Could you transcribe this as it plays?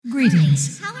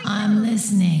Greetings. I'm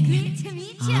listening. Good to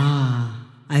meet you.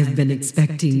 I've been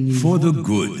expecting you. For the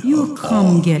good. You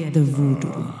come get the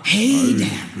voodoo. Hey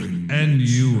there. And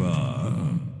you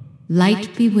are?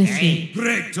 Light be with you.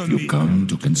 You come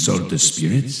to consult the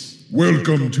spirits?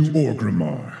 Welcome to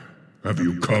Orgrimmar. Have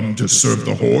you come to serve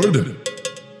the Horde?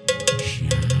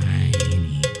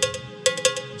 Shiny.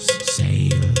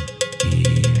 Sail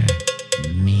here,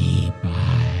 me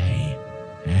buy,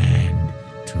 and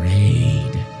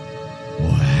trade.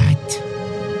 What?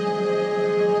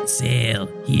 Sail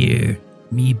here,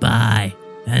 me buy,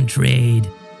 and trade.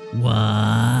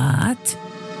 What?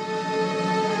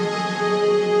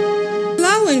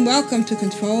 Hello and welcome to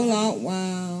Control Alt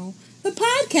WoW, the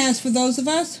podcast for those of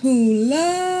us who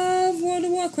love World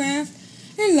of Warcraft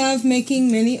and love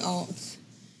making many alts.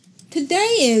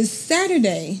 Today is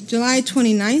Saturday, July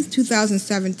 29th,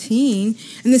 2017,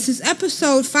 and this is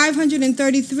episode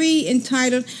 533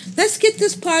 entitled, Let's Get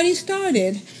This Party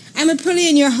Started. I'm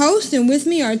Aprillian, your host, and with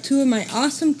me are two of my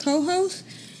awesome co-hosts.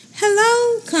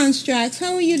 Hello, Constructs.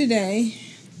 How are you today?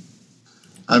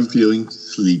 I'm feeling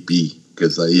sleepy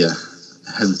because I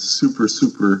had a super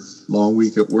long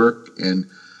week at work, and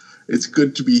it's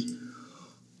good to be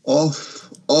off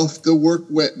the work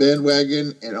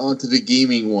bandwagon and onto the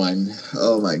gaming one.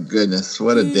 Oh my goodness,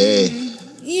 what a day.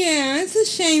 Yeah, it's a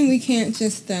shame we can't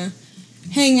just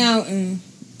hang out and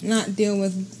not deal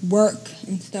with work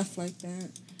and stuff like that.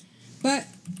 But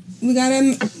we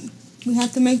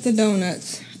have to make the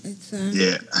donuts.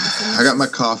 I got my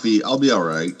coffee. I'll be all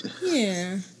right.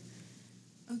 Yeah.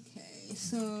 Okay,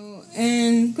 so,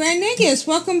 and Grand Negus,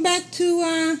 welcome back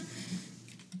to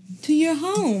your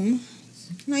home.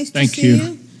 It's nice to see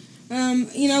you.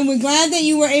 We're glad that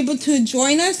you were able to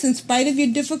join us in spite of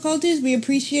your difficulties. We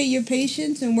appreciate your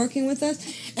patience and working with us.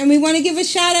 And we want to give a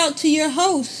shout out to your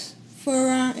hosts for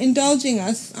indulging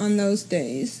us on those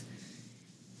days.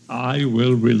 I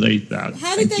will relate that.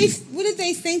 What did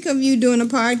they think of you doing a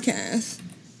podcast?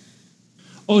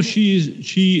 Oh,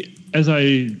 she, as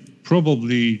I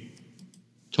probably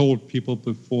told people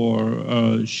before,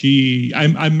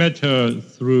 I met her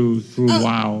through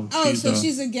WoW.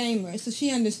 She's a gamer, so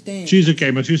she understands. She's a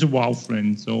gamer. She's a WoW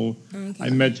friend. So okay. I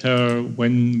met her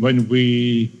when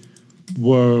we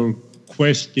were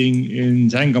questing in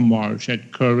Zangarmarsh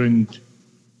at current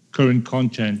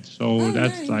content. So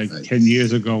that's nice. 10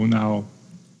 years ago now.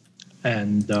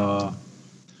 And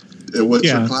what's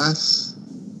her class?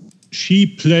 She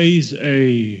plays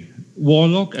a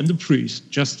warlock and a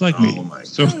priest, just like me. My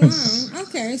so, wow.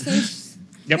 Okay, so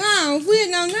yep. Wow, if we had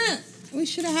known that, we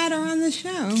should have had her on the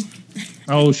show.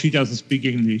 Oh, she doesn't speak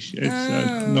English. It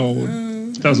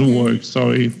doesn't work.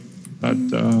 Sorry, but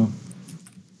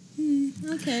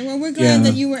okay. Well, we're glad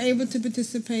that you were able to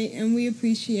participate, and we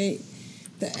appreciate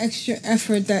the extra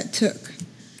effort that took.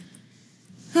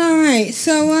 All right,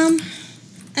 so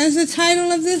as the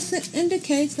title of this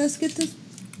indicates, let's get this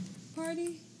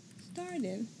party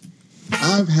started.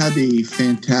 I've had a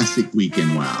fantastic week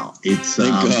in WoW. It's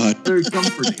very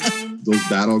comforting. Those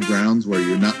battlegrounds where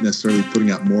you're not necessarily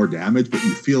putting out more damage, but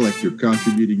you feel like you're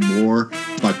contributing more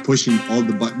by pushing all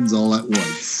the buttons all at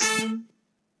once.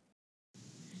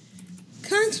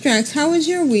 Constructs, how was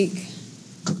your week?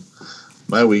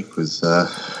 My week was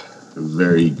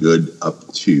very good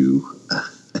up to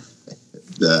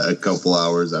a couple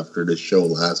hours after the show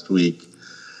last week.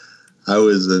 I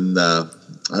was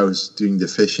doing the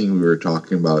fishing we were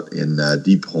talking about in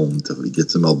Deep Home to get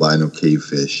some albino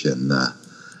cavefish, and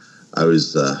I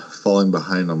was falling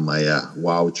behind on my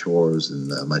WoW chores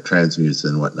and my transmutes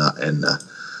and whatnot, and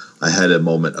I had a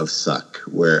moment of suck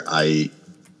where I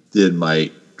did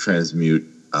my transmute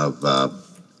of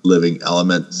living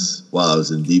elements while I was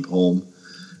in Deep Home.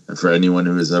 And for anyone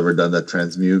who has ever done that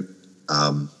transmute,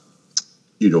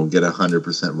 you don't get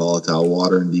 100% volatile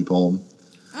water in Deep Home.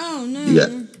 Oh, no.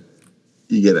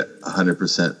 You get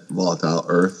 100% volatile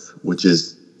earth, which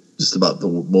is just about the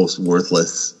most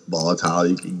worthless volatile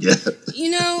you can get.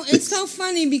 It's so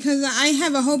funny because I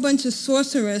have a whole bunch of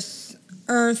sorceress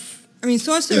air and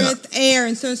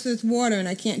sorceress water, and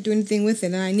I can't do anything with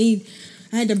it. And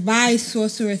I had to buy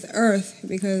sorceress earth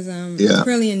because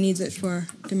Aprillian needs it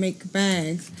to make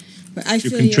bags. But I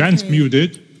feel you can transmute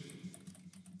it.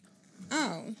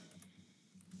 Oh.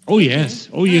 Oh yes.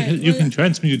 Oh, you can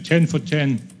transmute 10 for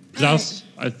 10 plus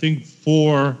I think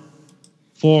four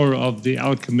of the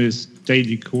alchemist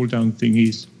daily cooldown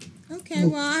thingies. Okay,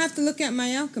 well I have to look at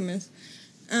my alchemist.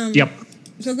 Yep.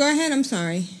 So go ahead. I'm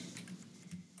sorry.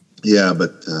 Yeah,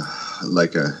 but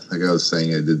like I was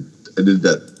saying, I did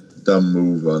that dumb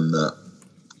move on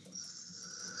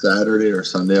Saturday or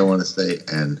Sunday, I want to say,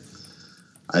 and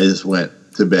I just went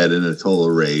to bed in a total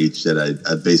rage that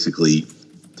I'd basically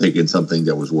taken something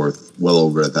that was worth well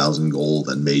over 1,000 gold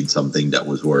and made something that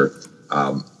was worth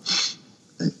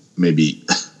maybe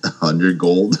 100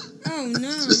 gold. Oh no!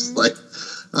 It's just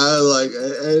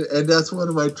and that's one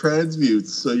of my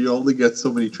transmutes. So you only get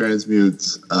so many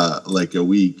transmutes like a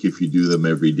week if you do them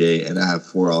every day. And I have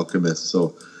 4 alchemists,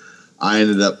 so I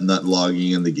ended up not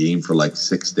logging in the game for like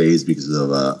 6 days because of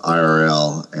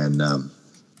IRL and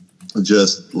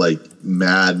just like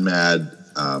mad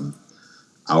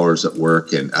hours at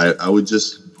work. And I would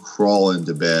just crawl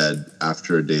into bed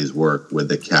after a day's work with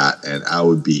the cat, and I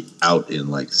would be out in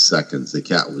like seconds. The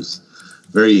cat was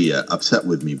very upset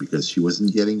with me because she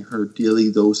wasn't getting her daily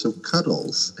dose of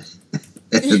cuddles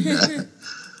and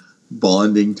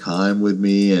bonding time with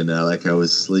me, and I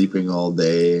was sleeping all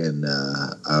day, and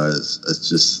it's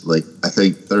just like, I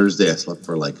think Thursday I slept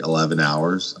for like 11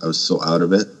 hours. I was so out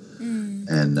of it.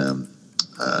 And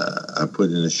I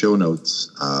put in the show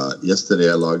notes yesterday.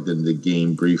 I logged into the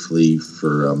game briefly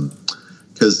for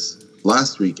because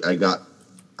last week I got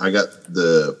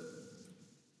the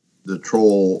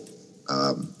troll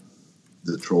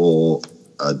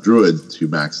druid to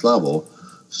max level,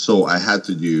 so I had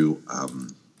to do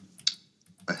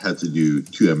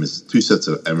two sets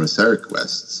of emissary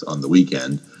quests on the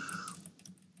weekend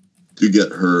to get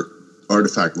her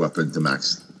artifact weapon to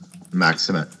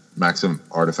maximum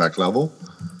artifact level,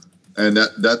 and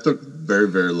that took very,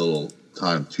 very little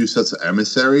time. 2 sets of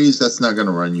emissaries, that's not going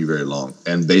to run you very long.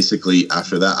 And basically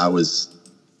after that I was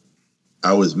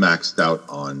maxed out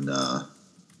on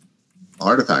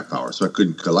artifact power, so I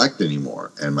couldn't collect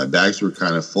anymore, and my bags were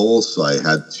kind of full, so I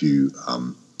had to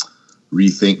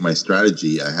rethink my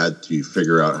strategy. I had to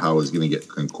figure out how I was going to get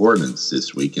concordance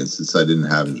this week, and since I didn't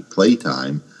have any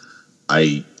playtime,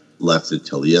 I left it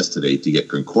till yesterday to get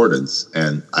concordance,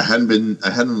 and I hadn't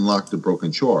unlocked the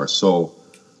broken shore, so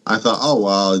I thought, oh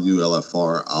well, I'll do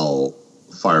LFR, I'll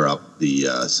fire up the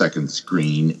second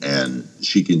screen and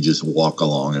she can just walk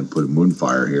along and put a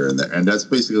moonfire here and there. And that's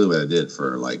basically what I did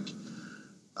for like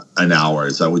an hour.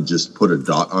 Is I would just put a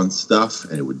dot on stuff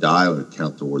and it would die. It would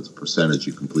count towards the percentage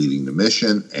of completing the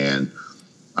mission, and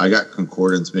I got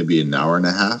concordance maybe an hour and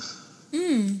a half.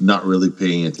 Not really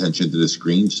paying attention to the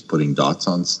screen, just putting dots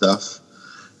on stuff.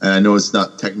 And I know it's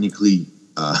not technically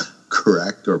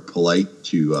correct or polite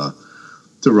to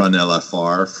run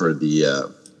LFR for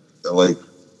the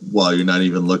while you're not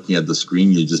even looking at the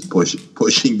screen, you're just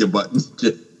pushing the button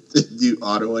to do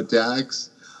auto attacks.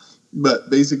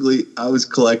 But basically, I was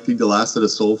collecting the last of the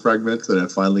soul fragments, and I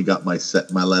finally got my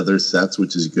leather sets,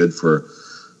 which is good for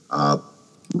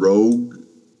rogue,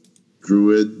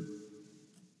 druid,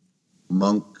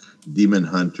 monk, demon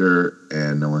hunter,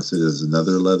 and I want to say there's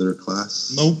another leather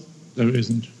class. Nope, there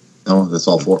isn't. No, that's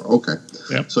all 4. Okay.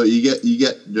 Yep. So you get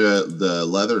the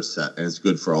leather set, and it's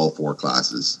good for all 4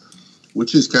 classes,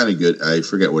 which is kind of good. I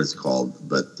forget what it's called,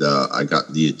 but I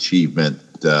got the achievement.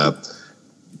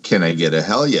 Can I get a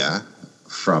hell yeah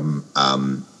from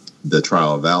the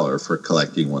Trial of Valor for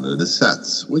collecting one of the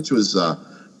sets, which was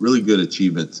really good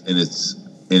achievement in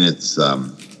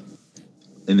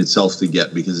itself to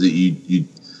get, because you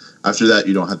after that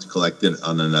you don't have to collect it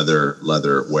on another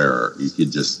leather wearer. You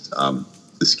could just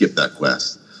skip that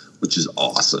quest, which is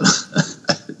awesome.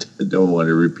 I don't want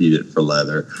to repeat it for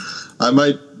leather. I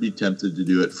might be tempted to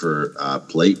do it for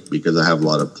plate, because I have a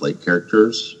lot of plate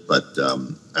characters, but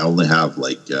I only have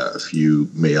like a few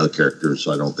male characters,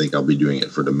 so I don't think I'll be doing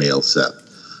it for the male set.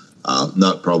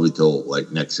 Not probably till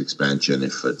like next expansion,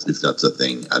 if that's a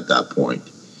thing at that point.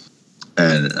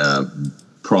 And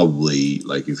probably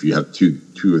like if you have two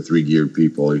or three geared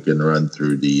people, you can run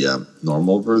through the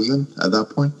normal version at that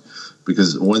point,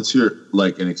 because once you're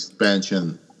like an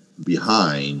expansion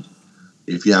behind,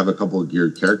 if you have a couple of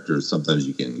geared characters, sometimes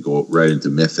you can go right into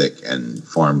Mythic and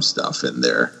farm stuff in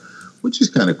there, which is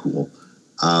kind of cool.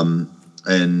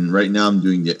 And right now I'm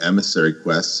doing the emissary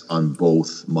quests on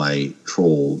both my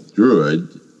troll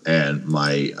druid and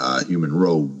my human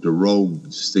rogue. The rogue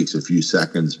just takes a few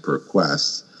seconds per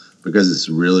quest because it's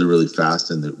really, really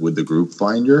fast. And with the group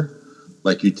finder,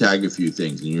 like you tag a few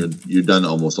things and you're done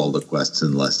almost all the quests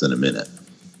in less than a minute,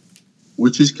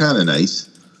 which is kind of nice.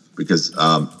 Because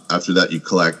after that, you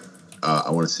collect, I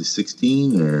want to say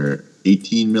 16 or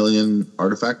 18 million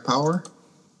artifact power,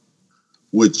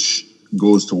 which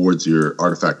goes towards your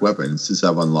artifact weapon. Since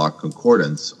I've unlocked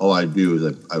Concordance, all I do is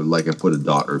I put a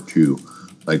dot or two.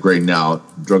 Like right now,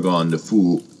 Dragon the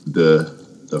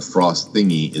frost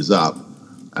thingy is up,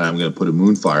 and I'm going to put a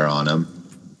moonfire on him.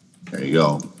 There you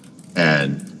go.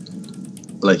 And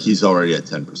like he's already at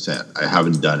 10%. I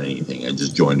haven't done anything. I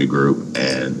just joined a group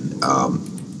and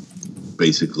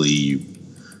basically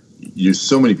there's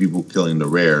so many people killing the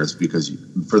rares because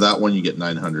for that one you get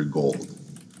 900 gold,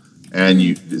 and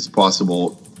it's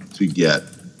possible to get.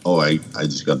 Oh, I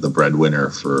just got the breadwinner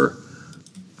for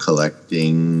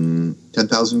collecting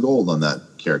 10,000 gold on that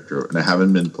character, and I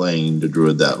haven't been playing the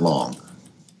druid that long.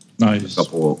 Nice. A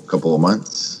couple of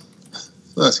months,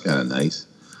 so that's kind of nice.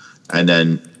 And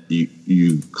then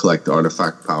you collect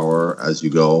artifact power as you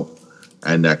go,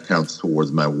 and that counts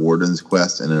towards my warden's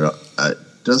quest, and it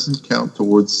doesn't count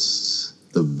towards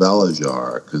the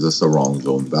Valajar because that's the wrong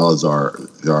zone.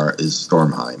 Valajar is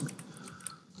Stormheim,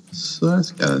 so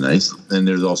that's kind of nice. And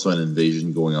there's also an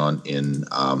invasion going on in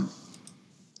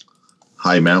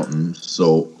High Mountain,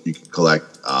 so you can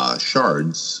collect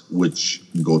shards, which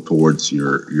go towards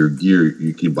your gear.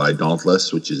 You can buy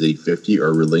Dauntless, which is 850,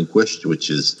 or Relinquished, which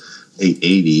is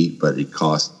 880, but it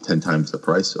costs 10 times the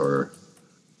price, or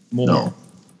more. No,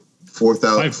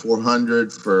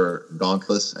 4,400 for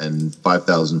Dauntless and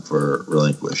 5,000 for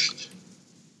Relinquished,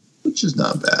 which is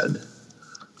not bad.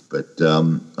 But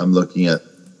I'm looking at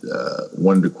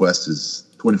Wonder Quest is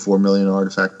 24 million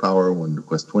artifact power, Wonder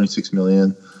Quest 26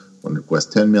 million. Wonder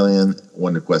Quest 10 million.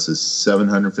 Wonder Quest is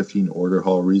 715 Order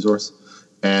Hall resource.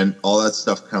 And all that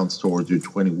stuff counts towards your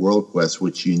 20 World Quests,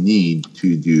 which you need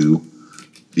to do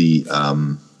the,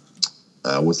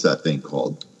 what's that thing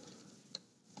called?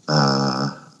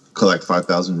 Collect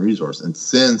 5,000 resource. And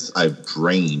since I've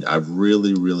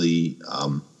really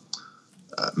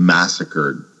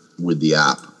massacred with the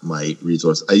app my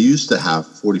resource. I used to have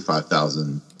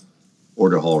 45,000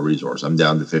 Order Hall resource. I'm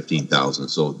down to 15,000.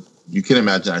 So you can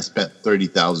imagine I spent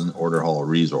 30,000 Order Hall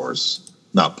resource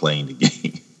not playing the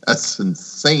game. That's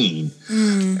insane.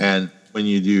 And when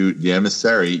you do the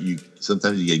emissary,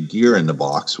 sometimes you get gear in the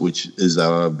box, which is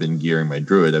how I've been gearing my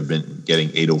druid. I've been getting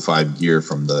 805 gear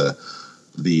from the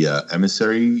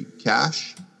emissary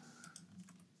cache.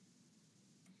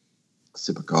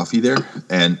 Sip of coffee there.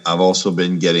 And I've also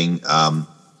been getting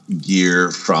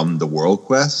gear from the world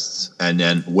quests, and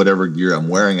then whatever gear I'm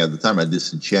wearing at the time I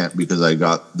disenchant because I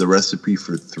got the recipe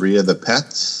for 3 of the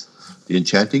pets, the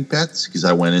enchanting pets, because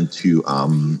I went into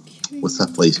what's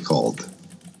that place called?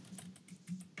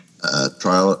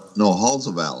 Halls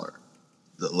of Valor,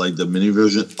 the mini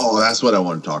version. Oh, that's what I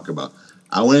want to talk about.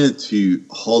 I went into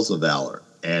Halls of Valor,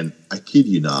 and I kid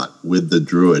you not, with the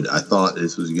druid, I thought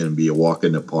this was going to be a walk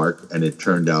in the park, and it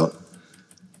turned out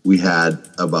we had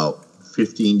about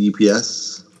 15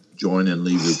 DPS join and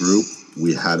leave the group.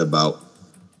 We had about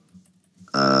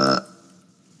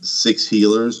 6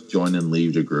 healers join and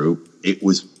leave the group. It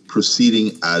was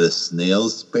proceeding at a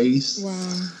snail's pace.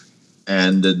 Wow.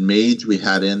 And the mage we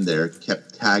had in there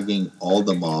kept tagging all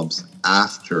the mobs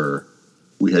after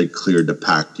we had cleared the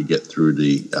pack to get through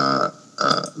the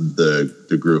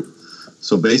group.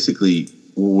 So basically,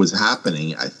 what was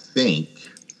happening, I think,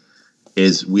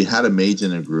 is we had a mage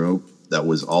in a group that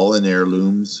was all in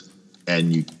heirlooms,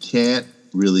 and you can't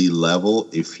really level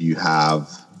if you have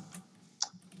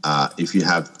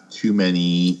too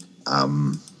many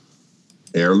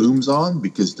heirlooms on,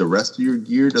 because the rest of your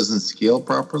gear doesn't scale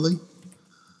properly.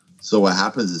 So what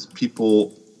happens is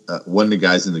people, one of the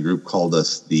guys in the group called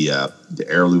us the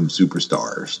heirloom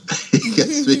superstars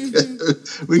because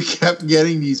we kept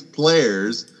getting these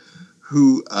players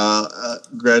who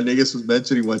Grand Negus was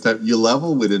mentioning one time. You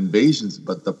level with invasions,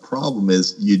 but the problem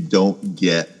is you don't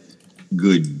get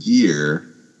good gear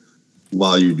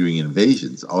while you're doing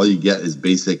invasions. All you get is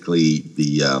basically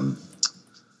the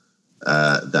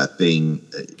that thing.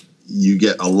 You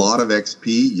get a lot of XP,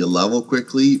 you level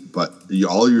quickly, but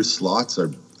all your slots are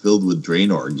filled with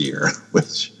Draenor gear,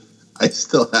 which I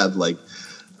still had like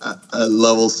a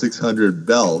level 600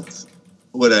 belt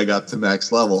when I got to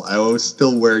max level. I was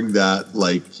still wearing that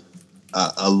like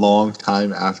a long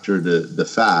time after the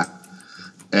fact.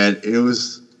 And it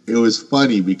was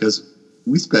funny because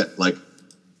we spent like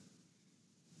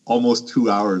almost 2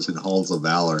 hours in Halls of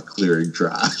Valor clearing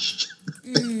trash.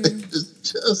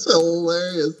 It's just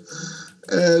hilarious.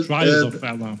 And, Trials of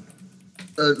Valor.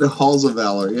 The Halls of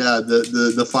Valor, yeah,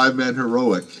 the 5-man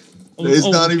heroic. It's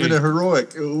not even a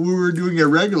heroic. We were doing a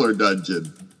regular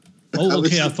dungeon. Oh,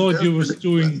 okay. I thought you was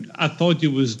doing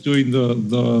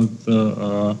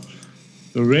the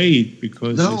raid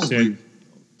because you said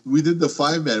we did the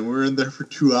 5-man. We were in there for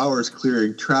 2 hours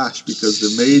clearing trash because the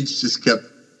mage just kept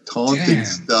taunting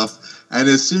stuff. And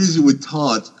as soon as he would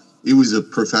taunt, it was a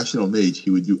professional mage.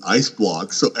 He would do ice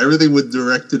blocks, so everything would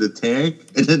direct to the tank,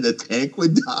 and then the tank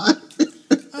would die.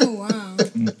 Oh, wow.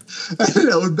 And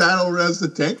then I would battle res the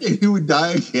tank, and he would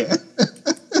die again.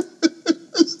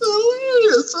 It's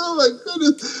hilarious. Oh, my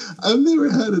goodness. I've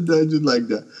never had a dungeon like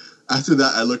that. After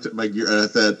that, I looked at my gear, and I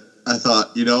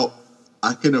thought,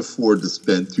 I can afford to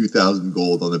spend 2,000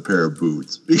 gold on a pair of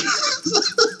boots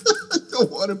because I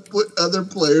don't want to put other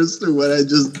players through what I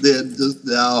just did just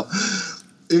now.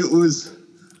 It was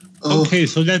okay.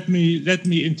 So let me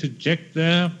interject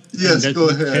there. Yes, go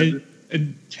ahead.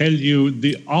 Tell you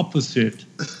the opposite,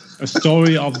 a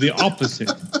story of the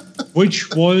opposite, which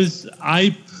was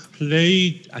I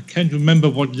played. I can't remember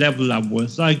what level I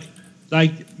was. Like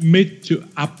mid to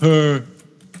upper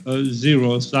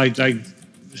zeros, like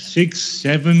 6,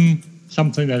 7,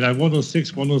 something like that.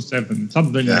 106, 107,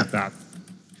 something like that.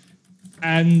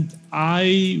 And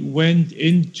I went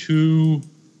into,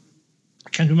 I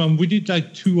can't remember, we did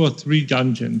like 2 or 3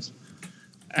 dungeons.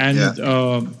 And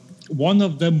one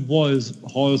of them was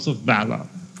Halls of Valor.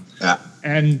 Yeah.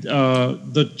 And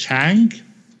the tank,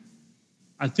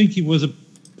 I think he was a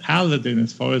paladin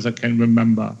as far as I can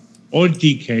remember, or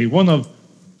DK, one of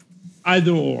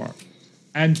either or.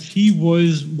 And he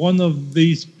was one of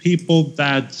these people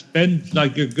that spent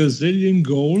like a gazillion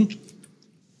gold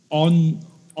on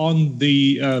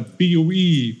the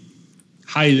BOE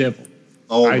high level.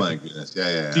 Oh my goodness!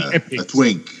 Yeah. The epics. A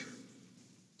twink.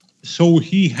 So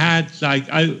he had like,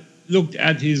 I looked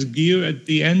at his gear at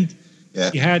the end.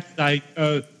 Yeah. He had like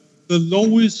the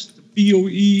lowest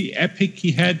BOE epic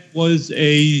he had was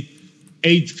a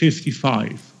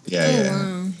 855.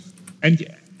 Yeah.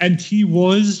 And he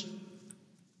was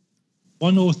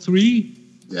 103.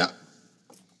 Yeah.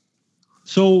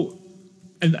 So,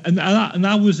 and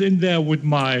I was in there with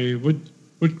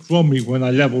Cromie when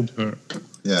I leveled her.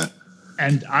 Yeah.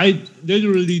 And I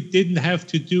literally didn't have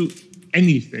to do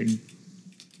anything.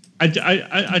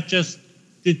 I just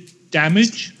did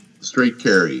damage. Straight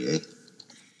carry, eh?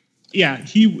 Yeah,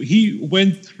 he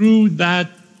went through that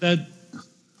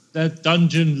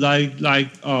dungeon like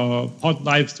hot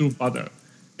knife through butter.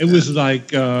 It was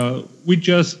like we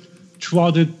just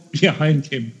trotted behind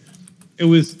him. It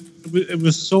was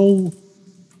so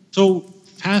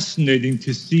fascinating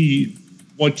to see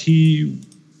what he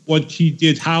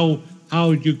did. How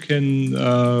you can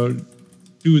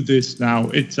do this now?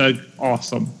 It's like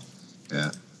awesome.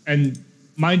 Yeah. And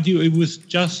mind you, it was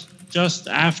just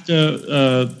after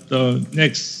the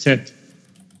next set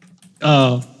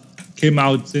came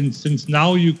out. Since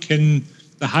now you can,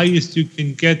 the highest you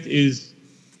can get is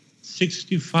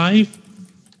 65.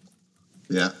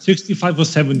 Yeah. 65 or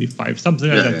 75, something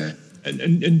like that. Yeah.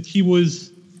 And he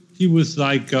was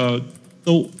like the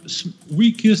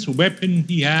weakest weapon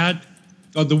he had,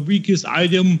 or the weakest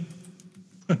item,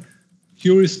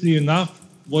 curiously enough,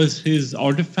 was his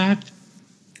artifact.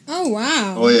 Oh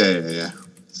wow! Oh yeah.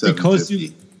 Because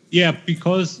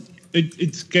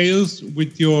it scales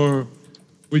with your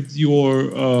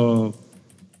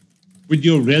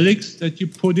relics that you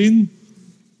put in,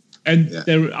 and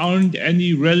there aren't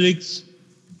any relics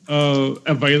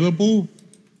available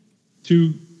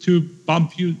to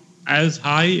bump you as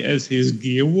high as his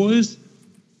gear was.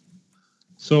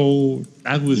 So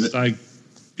that was like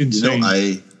insane.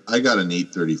 I got an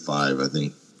 835, I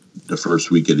think, the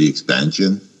first week of the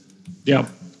expansion. Yeah.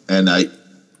 And I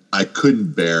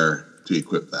couldn't bear to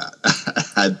equip that.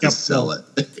 I had to sell it.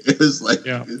 It was like,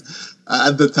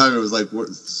 at the time, it was like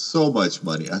worth so much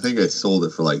money. I think I sold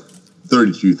it for like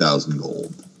 32,000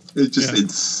 gold. It's just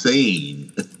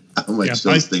insane how much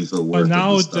those things are worth. But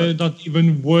now they're not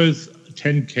even worth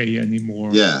 10K anymore.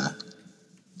 Yeah.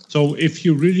 So if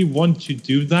you really want to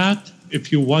do that,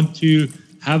 if you want to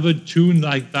have a tune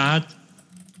like that,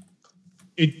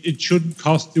 it shouldn't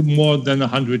cost you more than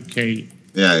 100K.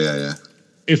 Yeah.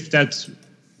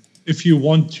 If you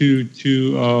want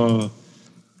to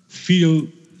feel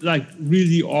like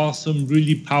really awesome,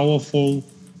 really powerful,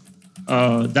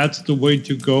 that's the way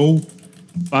to go.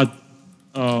 But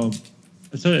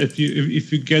if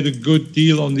you get a good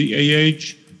deal on the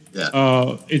AH,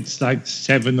 it's like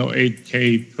 7 or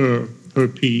 8K per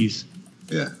piece.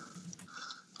 Yeah.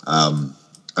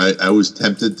 I was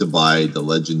tempted to buy the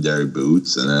legendary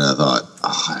boots, and then I thought,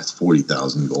 that's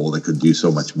 40,000 gold. I could do so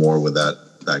much more with that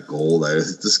gold. I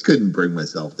just couldn't bring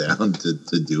myself down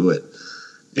to do it.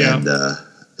 Yeah. And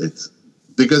it's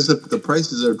because the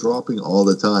prices are dropping all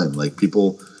the time. Like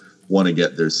people want to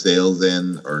get their sales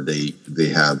in, or they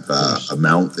have a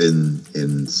mount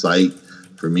in sight.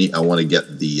 For me, I want to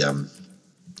get the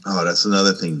that's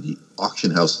another thing. The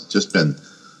auction house has just been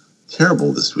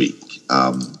terrible this week.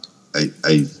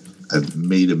 I've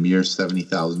made a mere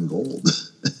 70,000 gold.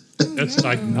 That's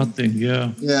like nothing,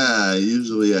 yeah. Yeah,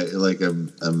 usually I'm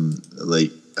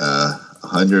like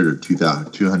 100 or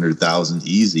 200,000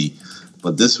 easy,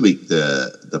 but this week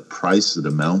the price of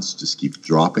the mounts just keeps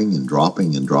dropping and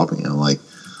dropping and dropping. And I'm like,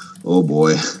 oh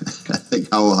boy, like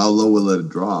how low will it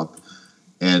drop?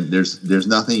 And there's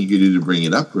nothing you can do to bring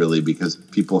it up really because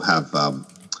people have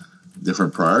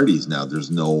different priorities now. There's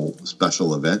no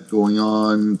special event going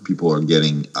on. People are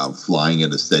getting flying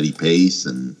at a steady pace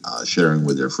and sharing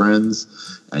with their friends.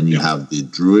 And you have the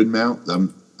druid mount.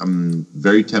 I'm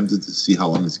very tempted to see how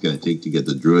long it's going to take to get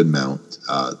the druid mount.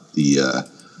 The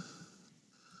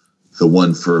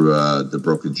one for the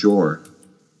Broken Shore.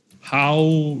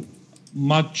 How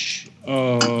much?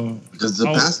 Because the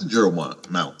passenger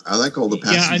mount. I like all the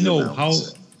passenger mounts. Yeah, I know.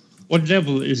 What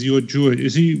level is your druid?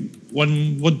 Is he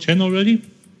 110 already?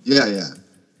 Yeah.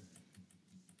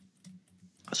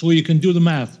 So you can do the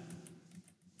math.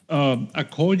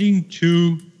 According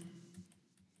to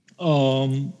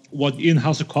what Ian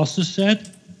Hasecosta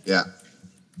said,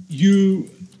 you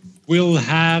will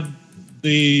have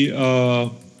the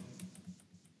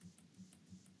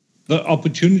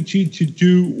opportunity to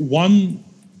do one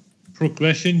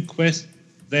progression quest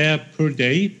there per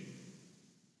day,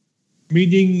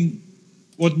 meaning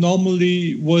what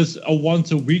normally was a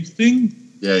once a week thing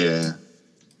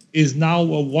is now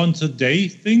a once a day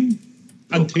thing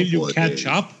until you catch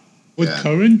up with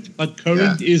current, but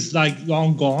current is like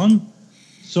long gone.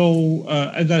 So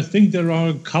and I think there are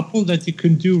a couple that you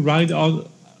can do right off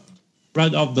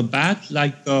the bat,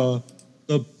 like the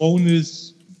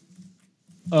bonus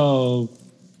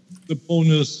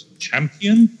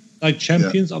champion, like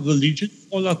Champions of the Legion,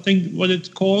 or I think what it's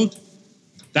called.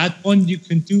 That one you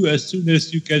can do as soon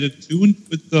as you get attuned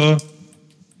with the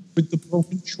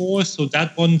Broken Shore. So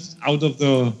that one's out of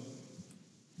the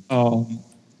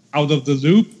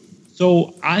loop.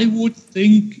 So I would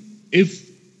think if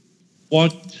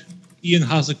what Ian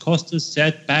Hasecosta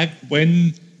said back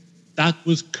when that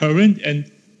was current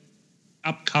and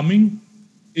upcoming,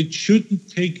 it shouldn't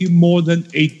take you more than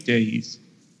 8 days.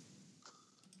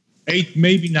 8,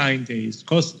 maybe 9 days,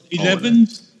 because 11.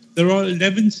 There are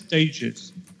 11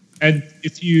 stages, and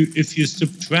if you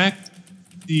subtract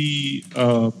the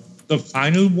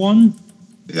final one,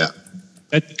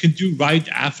 that you can do right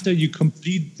after you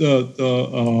complete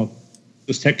the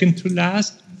second to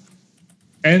last,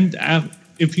 and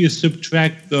if you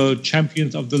subtract the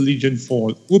Champions of the Legion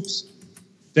Fall,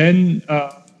 then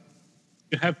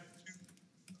you have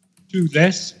two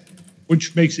less,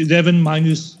 which makes 11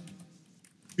 minus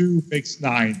 2 makes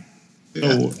 9.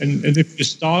 So, and if you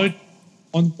start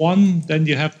on 1, then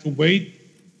you have to wait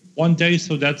 1 day.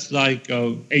 So that's like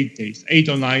 8 days, 8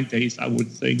 or 9 days, I would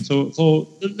think. So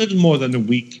a little more than a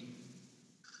week.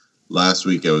 Last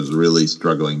week I was really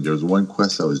struggling. There was one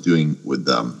quest I was doing with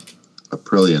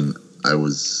Aprillian. I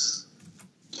was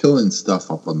killing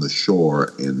stuff up on the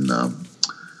shore in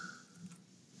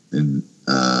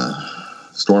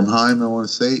Stormheim, I want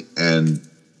to say, and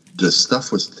the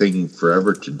stuff was taking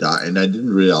forever to die, and I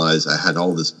didn't realize I had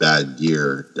all this bad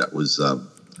gear that was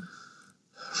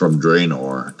from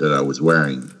Draenor that I was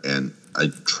wearing, and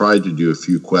I tried to do a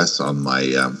few quests on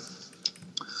my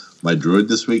my druid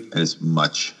this week, and it's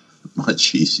much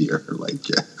easier. Like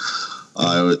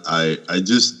I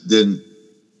just didn't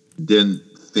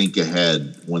think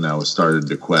ahead when I was starting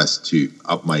the quest to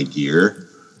up my gear,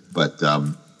 but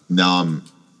now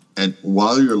and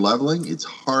while you're leveling, it's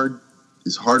harder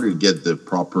to get the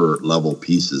proper level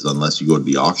pieces unless you go to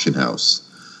the auction house,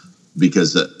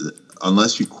 because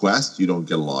unless you quest, you don't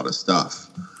get a lot of stuff.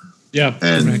 Yeah,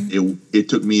 and it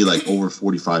took me like over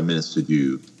 45 minutes to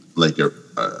do like a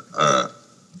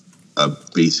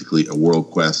basically a world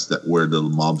quest that where the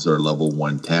mobs are level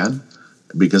 110,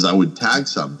 because I would tag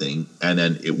something and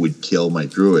then it would kill my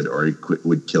druid or it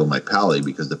would kill my pally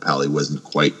because the pally wasn't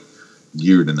quite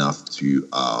geared enough to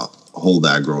hold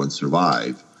aggro and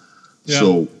survive. Yeah.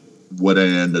 So what I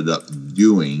ended up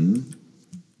doing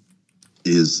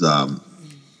is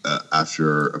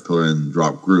after a pillar and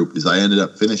drop group is I ended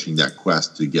up finishing that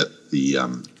quest to get the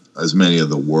as many of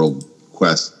the world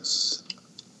quests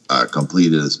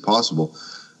completed as possible.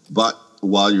 But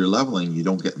while you're leveling, you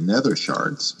don't get nether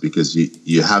shards because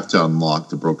you have to unlock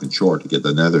the Broken Shore to get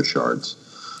the nether shards.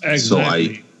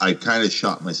 Exactly. So I kind of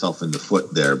shot myself in the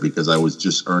foot there because I was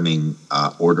just earning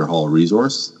Order Hall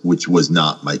resource, which was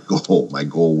not my goal. My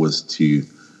goal was to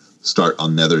start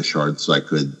on nether shards so I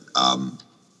could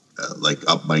like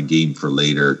up my game for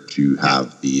later to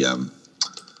have the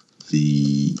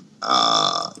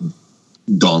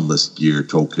Dauntless gear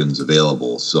tokens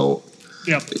available. So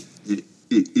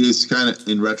it's kind of,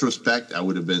 in retrospect, I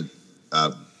would have been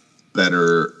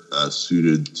better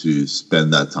suited to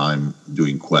spend that time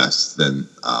doing quests than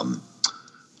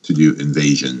to do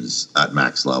invasions at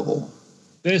max level.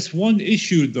 There's one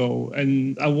issue though,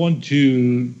 and I want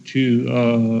to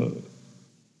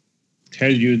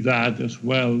tell you that as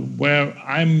well. Where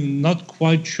I'm not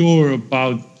quite sure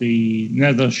about the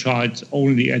nether shards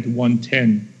only at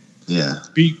 110. Yeah.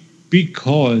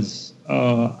 Because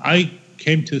I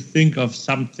came to think of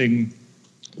something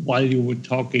while you were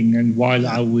talking and while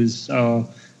I was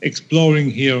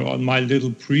exploring here on my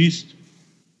little priest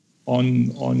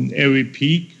on Airy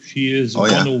Peak. She is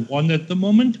 101 at the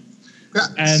moment. Yes.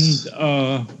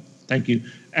 And thank you.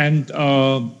 And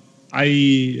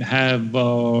I have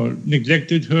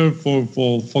neglected her for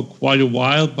quite a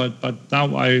while, but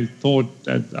now I thought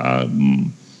that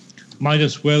might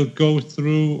as well go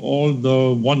through all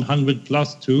the 100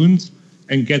 plus tunes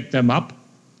and get them up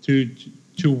to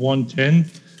 110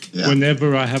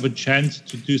 whenever I have a chance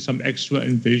to do some extra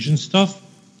invasion stuff.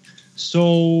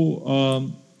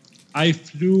 So I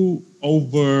flew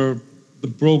over the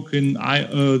broken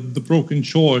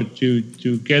shore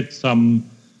to get some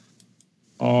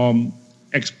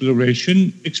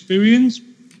exploration experience.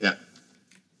 Yeah.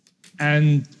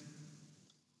 And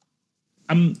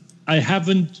I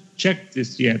haven't checked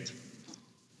this yet,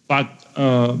 but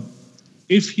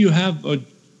if you have a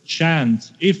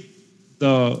chance, if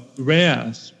the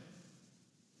rares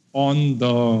on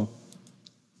the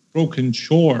broken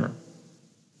shore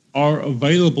are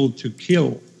available to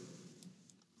kill,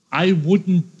 I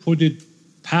wouldn't put it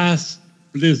past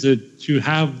Blizzard to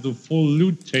have the full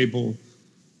loot table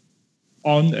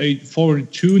for a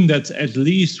tune that's at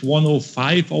least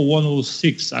 105 or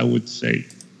 106, I would say.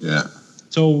 Yeah.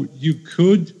 So you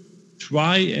could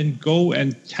try and go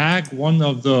and tag one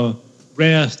of the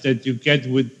rares that you get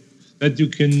that you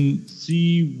can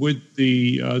see with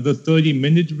the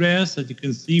 30-minute rares that you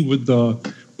can see with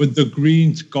the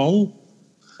green skull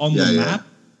on the map.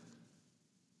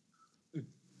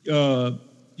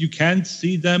 You can't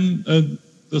see them,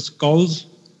 the skulls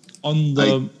on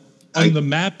the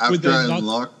map. After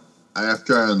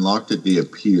I unlocked it, they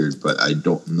appeared, but I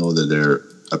don't know that they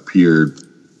appeared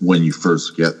when you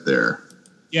first get there.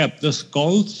 Yeah, the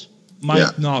skulls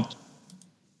might not,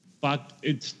 but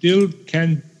it still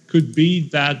could be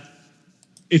that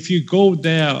if you go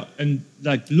there and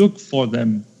look for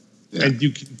them and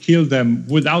you can kill them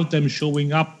without them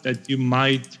showing up, that you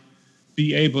might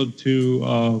be able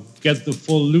to get the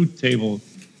full loot table.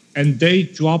 And they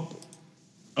drop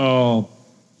the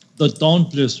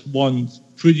Dauntless ones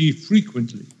pretty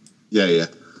frequently. Yeah.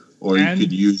 Or you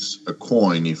could use a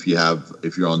coin if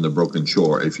you're on the broken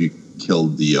shore, if you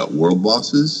killed the world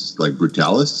bosses like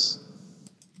Brutalis.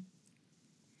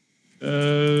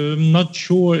 I'm not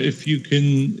sure if you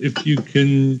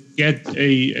can get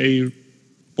a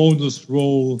bonus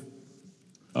roll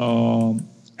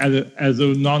as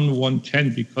a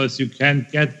non-110, because you can't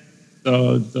get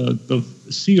the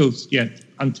seals yet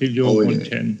until you're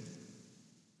 110.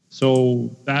 So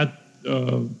that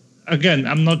again,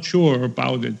 I'm not sure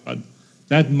about it, but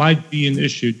that might be an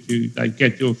issue to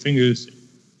get your fingers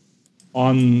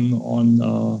on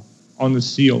the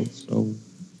seal. So.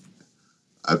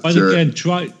 But again,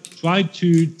 try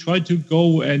to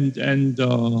go and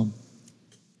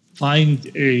find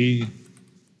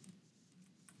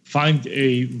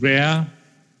a rare,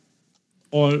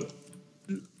 or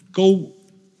go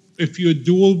if you're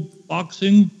dual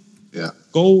boxing. Yeah.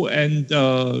 Go and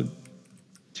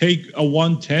take a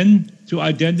 110 to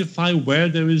identify where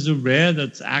there is a rare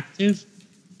that's active,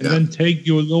 and then take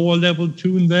your lower level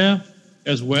tune there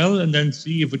as well, and then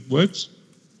see if it works.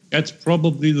 That's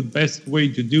probably the best way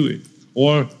to do it.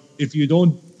 Or if you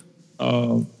don't,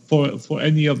 for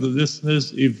any of the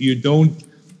listeners, if you don't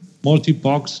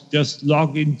multi-box, just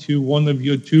log into one of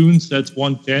your tunes, that's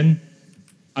 110,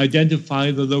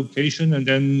 identify the location, and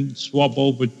then swap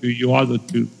over to your other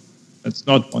two. That's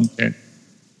not 110.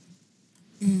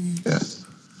 Yeah.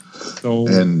 So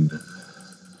and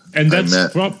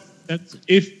that's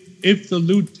if the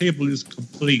loot table is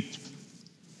complete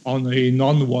on a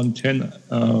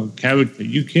non-110 character,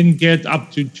 you can get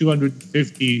up to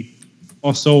 250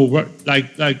 or so,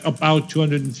 like about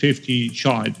 250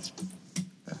 shards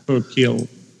per kill.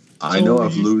 I know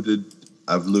I've looted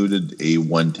a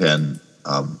 110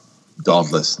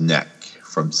 Dauntless neck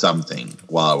from something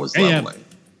while I was leveling.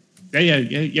 Yeah.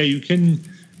 You can,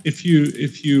 if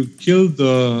you kill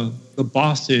the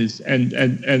bosses and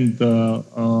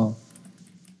the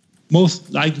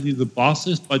most likely the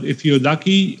bosses, but if you're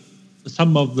lucky,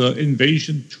 some of the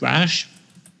invasion trash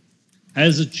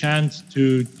has a chance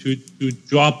to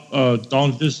drop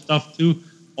Dauntless stuff too.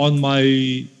 On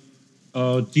my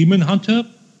Demon Hunter,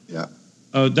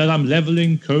 that I'm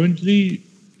leveling currently,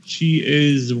 she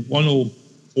is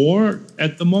 104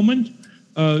 at the moment.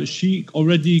 She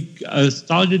already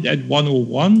started at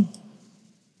 101.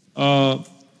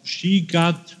 She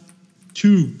got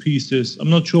 2 pieces. I'm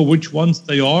not sure which ones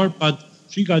they are, but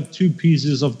she got 2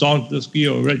 pieces of Dauntless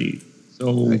gear already.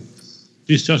 So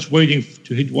she's just waiting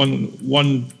to hit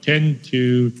 110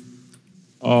 to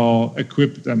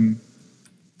equip them,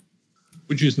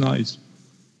 which is nice.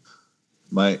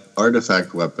 My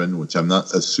artifact weapon, which I'm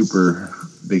not a super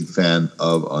big fan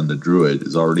of on the Druid,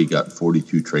 has already got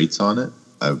 42 traits on it.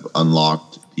 I've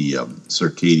unlocked the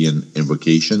Circadian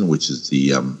Invocation, which is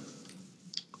the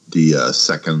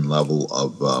second level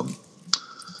of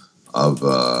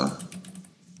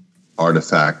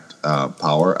artifact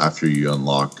power after you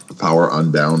unlock the Power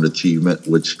Unbound achievement,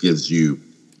 which gives you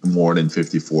more than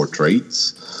 54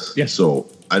 traits. Yes. So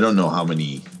I don't know how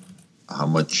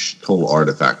much total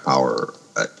artifact power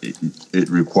it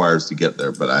requires to get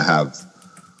there, but I have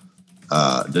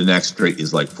the next trait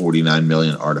is like 49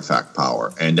 million artifact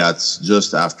power, and that's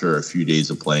just after a few days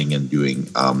of playing and doing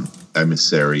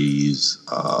emissaries,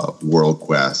 world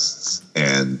quests,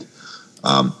 and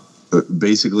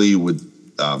basically with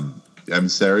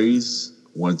emissaries,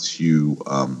 once you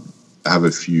have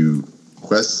a few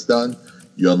quests done,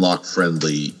 you unlock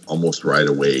friendly almost right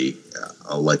away,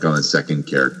 like on a second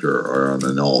character or on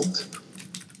an alt.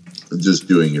 Just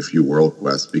doing a few world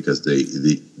quests, because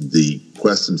the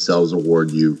quests themselves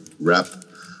award you rep,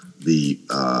 the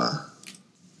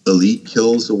elite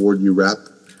kills award you rep,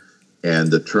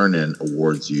 and the turn-in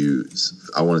awards you,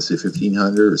 I want to say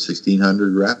 1,500 or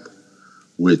 1,600 rep,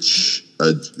 which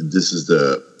this is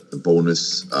the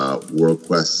bonus world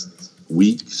quest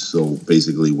week. So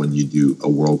basically when you do a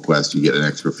world quest, you get an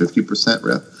extra 50%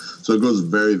 rep. So it goes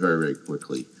very, very, very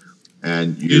quickly.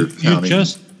 And you're counting...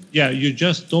 You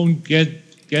just don't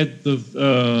get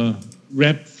the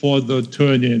rep for the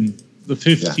turn-in. The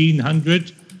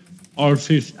 1,500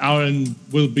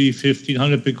 will be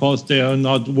 1,500 because they are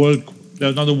not a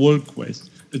world quest.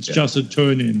 It's just a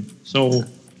turn-in. So,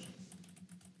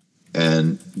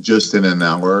 and just in an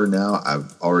hour now,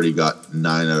 I've already got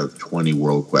 9 out of 20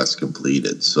 world quests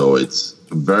completed. So it's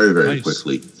very, very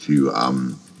quickly to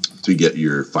get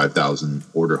your 5,000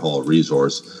 order hall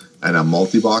resource. And I'm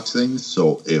multi-box things,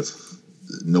 so if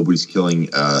nobody's killing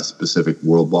a specific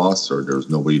world boss or there's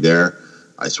nobody there,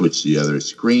 I switch to the other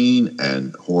screen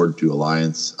and Horde to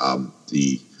Alliance.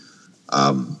 The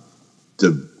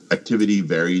activity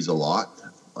varies a lot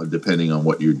depending on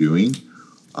what you're doing,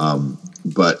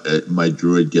 but my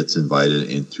Druid gets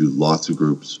invited into lots of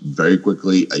groups very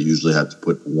quickly. I usually have to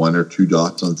put 1 or 2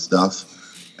 dots on stuff,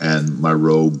 and my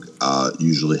Rogue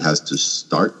usually has to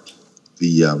start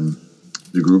the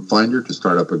group finder to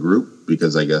start up a group,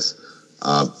 because I guess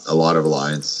a lot of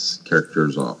Alliance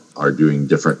characters are doing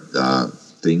different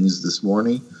things this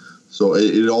morning. So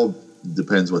it all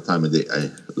depends what time of day.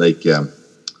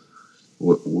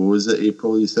 What was it,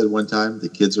 April? You said one time the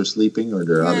kids are sleeping or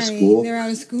they're out of school? They're out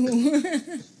of school.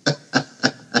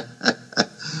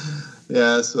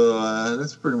 Yeah, so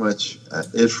that's pretty much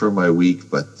it for my week.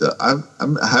 But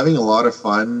I'm having a lot of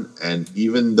fun, and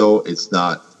even though it's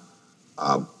not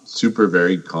super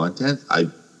varied content,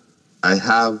 I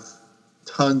have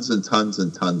tons and tons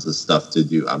and tons of stuff to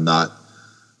do. I'm not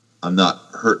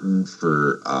hurting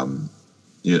for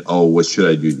what should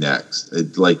I do next?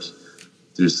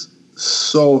 There's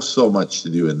so much to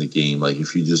do in the game. Like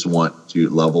if you just want to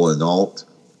level an alt,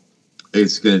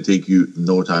 it's going to take you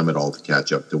no time at all to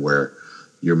catch up to where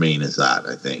your main is at,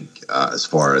 I think, as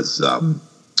far as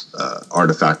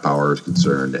artifact power is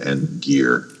concerned and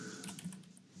gear.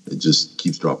 It just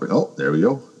keeps dropping. Oh, there we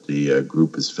go. The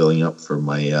group is filling up for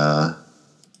my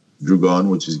Drugon,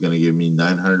 which is going to give me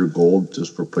 900 gold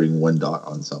just for putting 1 dot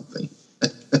on something.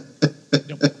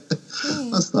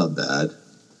 That's not bad.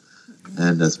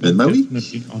 And that's been my week.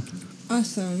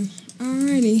 Awesome.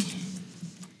 Alrighty.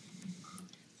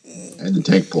 And the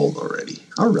tank pulled already.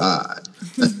 All right.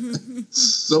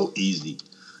 So easy.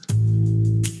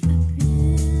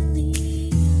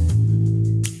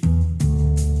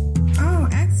 Oh,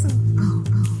 excellent. Oh.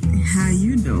 How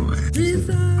you doing?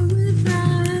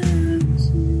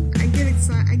 I get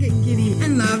excited. I get giddy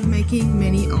and love making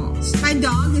mini alts. My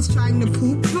dog is trying to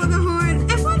poop for the Horde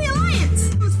and for the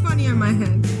Alliance. It was funny in my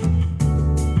head.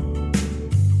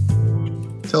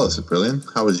 Tell us, Aprillian,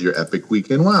 how was your epic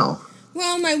weekend? Wow.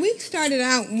 Well, my week started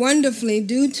out wonderfully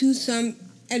due to some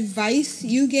advice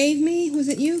you gave me. Was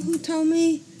it you who told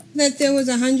me that there was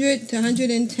 100 to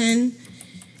 110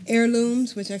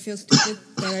 heirlooms, which I feel stupid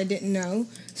that I didn't know.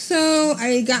 So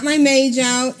I got my mage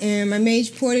out, and my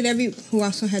mage ported who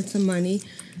also had some money,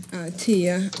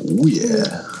 Tia. Oh,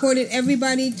 yeah. Ported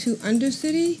everybody to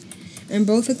Undercity, and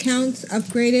both accounts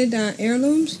upgraded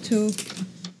heirlooms to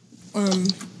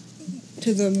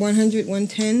the 100,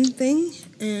 110 thing.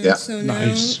 And so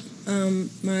now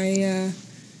my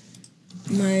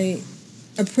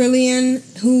Aprillian,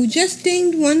 who just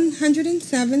dinged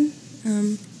 107,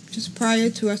 just prior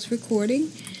to us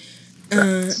recording.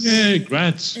 Yay,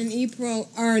 grats. And April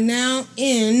are now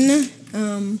in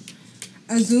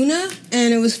Azuna,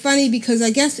 and it was funny because I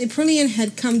guess Aprillian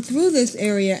had come through this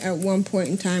area at one point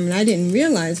in time, and I didn't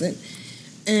realize it.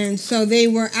 And so they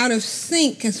were out of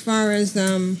sync as far as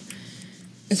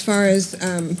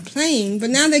playing, but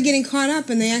now they're getting caught up,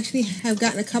 and they actually have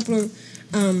gotten a couple of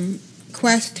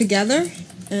quests together.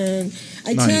 And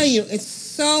I tell you, it's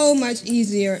so much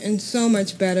easier and so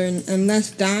much better and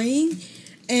less dying.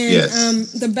 And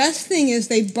the best thing is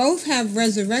they both have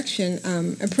resurrection.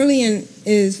 Aprillian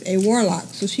is a warlock,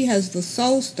 so she has the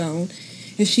soul stone,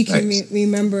 and she can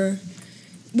remember.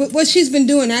 What she's been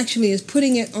doing actually is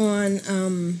putting it on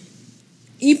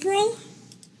April.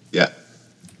 Yeah.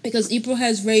 Because April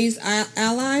has raised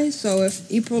allies, so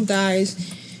if April dies,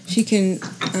 she can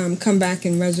come back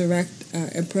and resurrect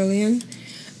Aprillian.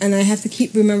 And I have to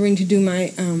keep remembering to do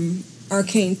my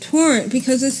arcane torrent,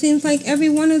 because it seems like every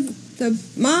one of the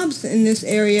mobs in this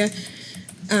area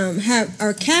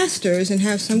are casters and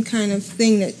have some kind of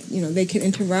thing that they can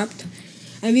interrupt.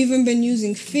 I've even been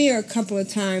using fear a couple of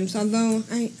times, although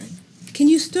can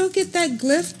you still get that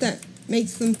glyph that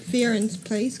makes them fear in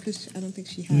place? Because I don't think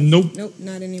she has. Nope,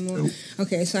 not anymore. Nope.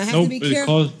 Okay, so I have to be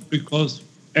careful. Because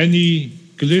any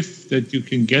glyph that you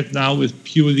can get now is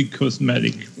purely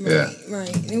cosmetic.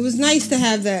 Right. It was nice to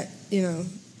have that,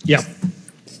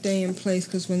 stay in place,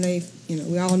 because when they,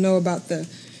 we all know about the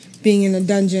being in a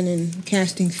dungeon and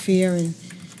casting fear and.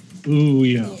 Ooh,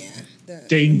 yeah.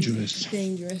 Dangerous.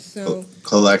 So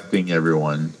collecting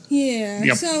everyone. Yeah.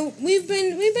 Yep. So we've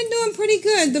been doing pretty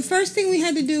good. The first thing we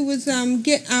had to do was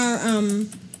get our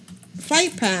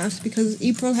flight pass, because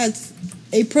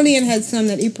Aprillian had some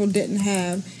that April didn't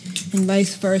have, and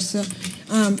vice versa.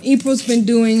 April's been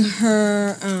doing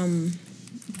her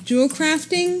jewel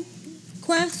crafting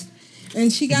quest,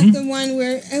 and she got the one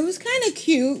where it was kind of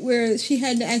cute, where she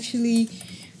had to actually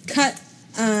cut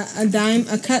gem.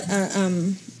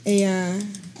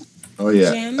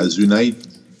 Azunite.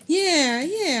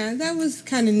 Yeah, that was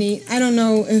kind of neat. I don't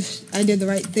know if I did the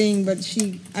right thing, but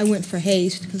I went for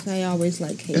haste, because I always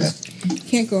like haste.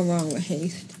 Can't go wrong with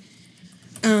haste.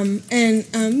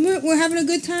 We're having a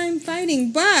good time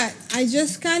fighting, but I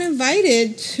just got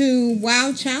invited to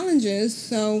WoW challenges,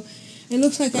 so it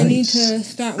looks like I need to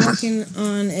start working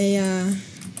on a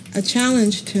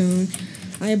challenge tune.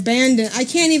 I have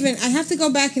to go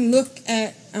back and look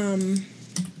at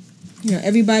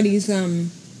everybody's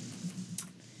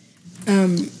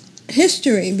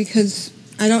history, because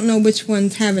I don't know which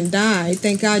ones haven't died.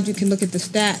 Thank God you can look at the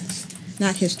stats,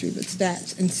 not history, but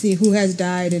stats, and see who has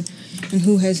died and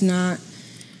who has not.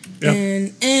 Yep.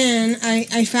 And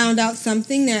I found out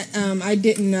something that I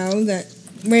didn't know, that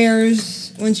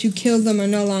rares, once you kill them, are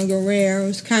no longer rare. It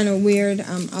was kind of weird.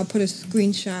 I'll put a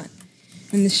screenshot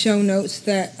in the show notes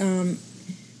that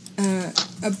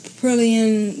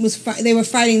Aprillian they were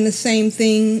fighting the same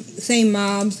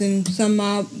mobs, and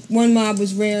one mob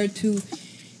was rare to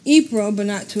April, but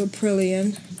not to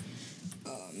Aprillian.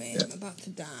 Oh man, I'm about to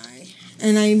die.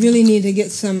 And I really need to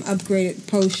get some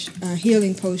upgraded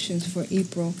healing potions for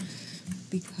April,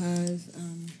 because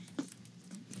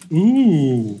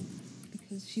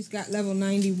because she's got level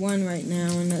 91 right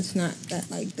now, and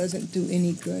that doesn't do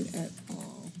any good at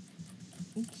all.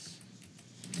 Oops.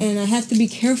 And I have to be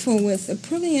careful with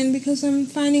Aprillian, because I'm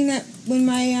finding that when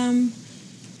my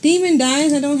demon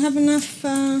dies, I don't have enough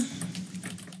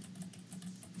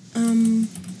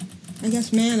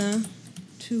mana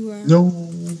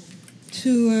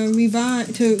to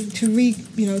revive, to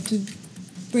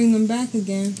bring them back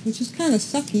again, which is kind of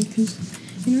sucky, because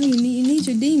you need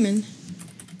your demon.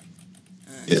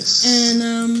 Yes. And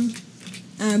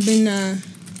I've been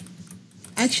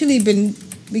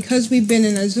because we've been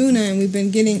in Azuna and I've been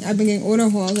getting order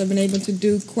halls. I've been able to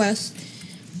do quests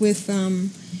with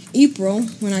April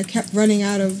when I kept running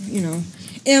out of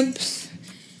imps,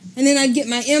 and then I'd get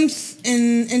my imps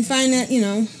and find that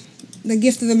the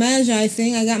gift of the Magi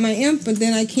thing. I got my imp, but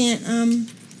then I can't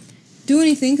do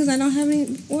anything because I don't have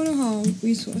any order hall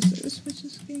resources, which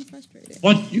is getting frustrating.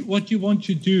 What you want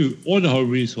to do? Order hall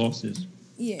resources.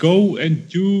 Yeah. Go and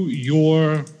do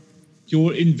your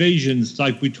invasions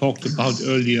like we talked about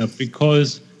earlier,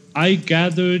 because I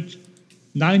gathered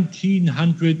 1380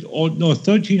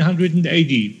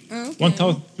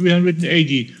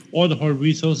 1380 order hall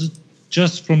resources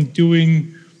just from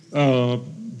doing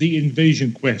the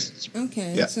invasion quests.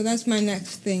 Okay, so that's my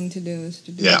next thing to do, is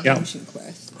to do the invasion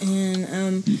quest.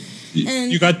 And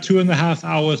you got 2.5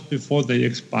 hours before they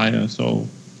expire, so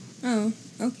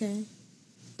Okay.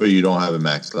 But you don't have a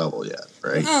max level yet,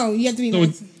 right? Oh, you have to be.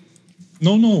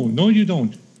 No, you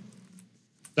don't.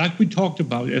 Like we talked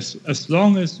about, as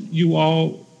long as you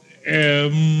are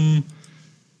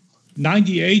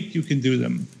 98, you can do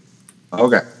them.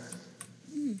 Okay.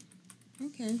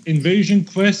 Okay. Invasion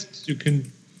quests, you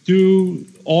can do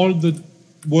all the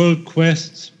world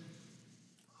quests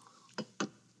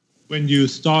when you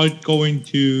start going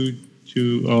to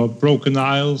Broken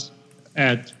Isles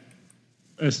at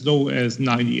as low as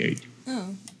 98.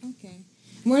 Oh, okay.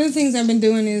 One of the things I've been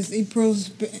doing is April's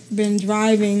been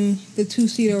driving the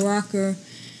two-seater rocket,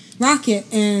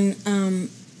 and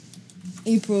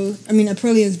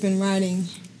Aprilia's been riding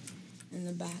in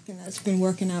the back, and that's been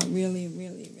working out really,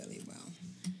 really, really well.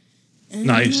 And,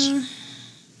 nice.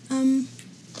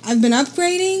 I've been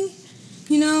upgrading.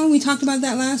 You know, we talked about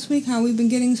that last week, how we've been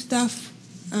getting stuff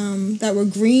that were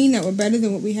green, that were better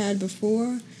than what we had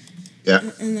before.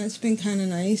 Yeah. And that's been kind of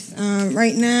nice.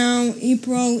 Right now,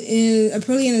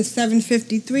 Aprillian is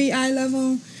 753 eye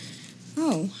level.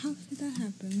 Oh, how did that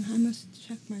happen? I must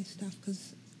check my stuff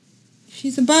because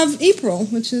she's above April,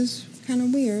 which is kind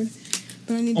of weird.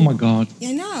 But I need. Oh my God.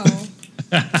 I know.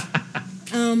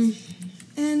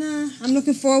 And I'm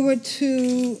looking forward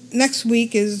to next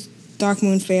week is Dark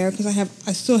Moon Fair because I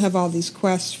still have all these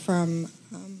quests from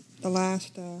the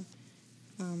last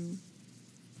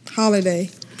holiday.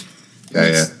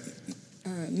 Yeah.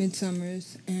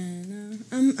 Midsummer's, and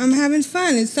I'm having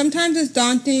fun. Sometimes it's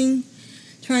daunting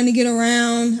trying to get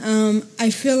around. I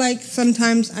feel like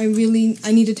sometimes I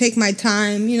need to take my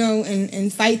time, you know,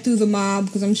 and fight through the mob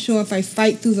because I'm sure if I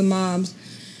fight through the mobs,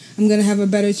 I'm gonna have a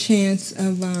better chance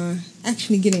of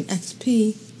actually getting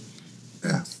XP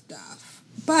and stuff.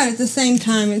 But at the same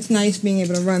time, it's nice being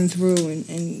able to run through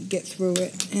and get through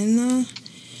it. And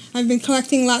I've been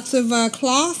collecting lots of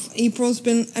cloth.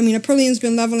 Aprillian's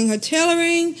been leveling her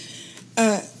tailoring,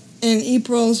 and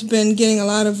April's been getting a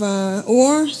lot of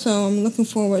ore, so I'm looking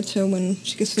forward to when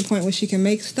she gets to the point where she can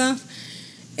make stuff.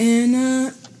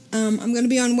 And I'm going to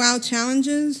be on WoW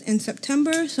Challenges in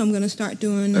September, so I'm going to start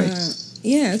doing... Nice.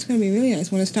 It's going to be really nice.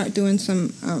 I'm going to start doing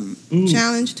some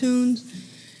challenge tunes.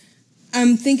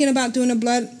 I'm thinking about doing a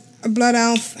blood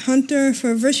elf hunter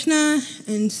for Vrishna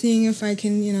and seeing if I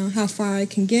can, you know, how far I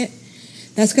can get.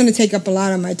 That's going to take up a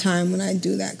lot of my time when I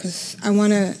do that because I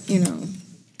want to, you know,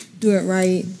 do it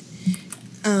right.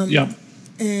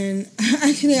 And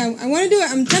actually, I want to do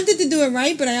it. I'm tempted to do it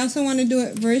right, but I also want to do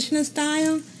it Vrishna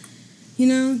style, you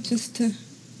know, just to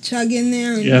chug in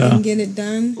there and get it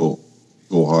done. Go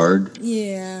hard.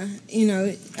 Yeah. You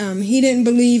know, he didn't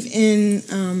believe in...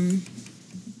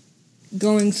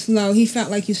 going slow. He felt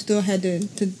like you still had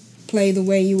to play the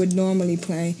way you would normally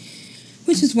play,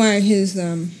 which is why his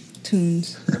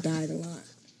tunes died a lot.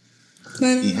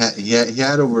 But he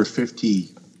had over 50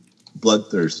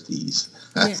 bloodthirsties.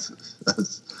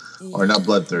 Or not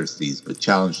bloodthirsties, but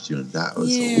challenge tunes. That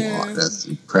was a lot. That's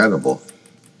incredible.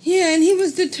 Yeah, and he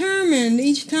was determined.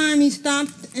 Each time he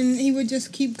stopped, and he would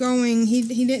just keep going.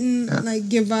 He didn't like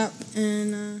give up,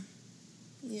 and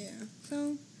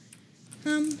so.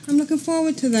 I'm looking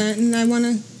forward to that, and I want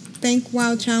to thank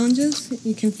WoW Challenges.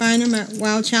 You can find them at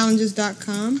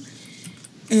wowchallenges.com.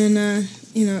 And,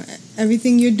 you know,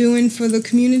 everything you're doing for the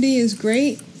community is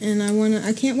great, and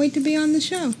I can't wait to be on the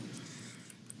show.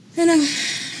 And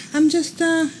I'm just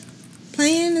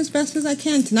playing as best as I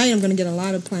can. Tonight I'm going to get a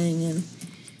lot of playing in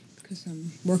because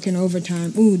I'm working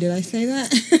overtime. Ooh, did I say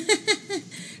that?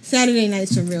 Saturday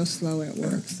nights are real slow at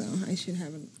work, so I should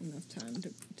have enough time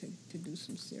to do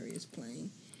some serious playing.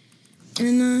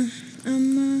 And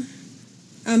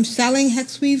I'm selling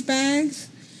hexweave bags.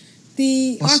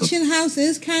 The auction house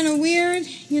is kind of weird,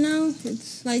 you know.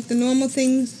 It's like the normal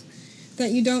things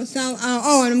that you don't sell.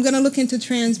 And I'm going to look into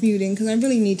transmuting because I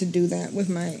really need to do that with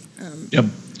my...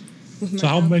 So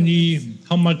how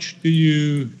much do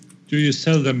you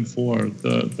sell them for,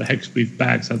 the hexweave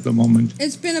bags at the moment?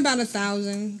 It's been about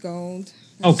 1,000 gold.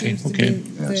 Okay.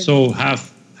 So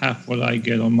half what I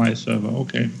get on my server.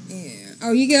 Okay. Yeah.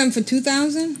 Oh, you get them for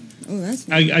 2,000? Oh, that's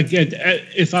nice. I get,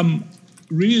 if I'm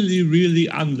really, really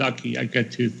unlucky, I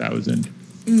get 2,000.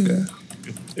 Yeah.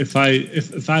 If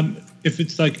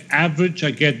it's like average, I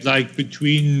get like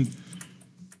between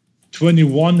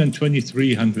 2,100 and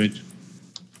 2,300.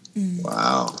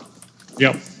 Wow.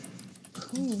 Yep.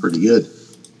 Cool. Pretty good.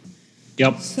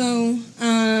 Yep. So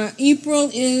April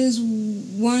is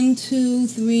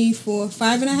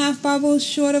 5.5 bubbles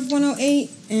short of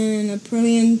 108, and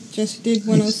Aprillian just did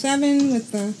 107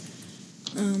 with a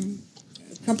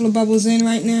couple of bubbles in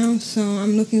right now. So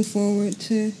I'm looking forward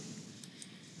to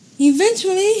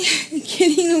eventually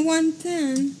getting a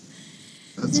 110.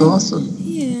 That's awesome.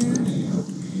 Yeah.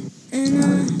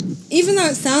 And even though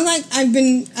it sounds like I've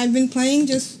been playing,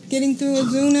 just getting through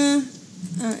Azuna,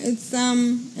 it's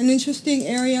an interesting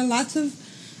area. Lots of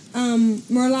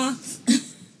murlocs.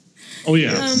 Oh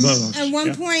yeah. Murlocs. At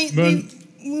one point,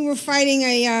 we were fighting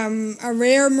a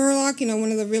rare murloc,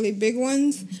 one of the really big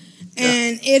ones,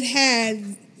 and it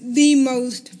had the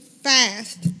most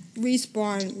fast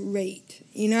respawn rate.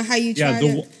 You know how you try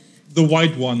the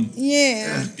white one.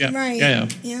 Yeah. Right.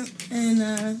 Yeah. And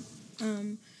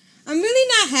I'm really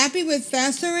not happy with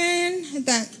Fassaran,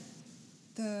 that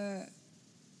the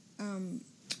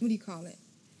what do you call it?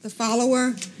 The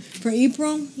follower for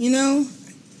April,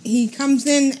 He comes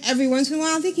in every once in a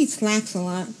while. I think he slacks a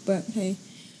lot, but hey,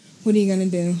 what are you going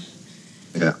to do?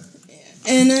 Yeah.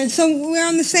 And so we're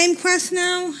on the same quest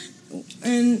now,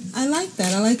 and I like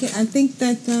that. I like it. I think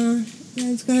that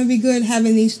it's going to be good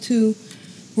having these two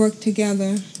work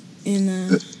together.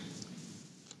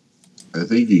 I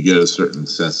think you get a certain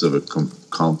sense of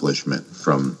accomplishment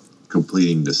from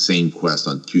completing the same quest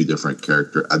on two different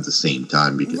characters at the same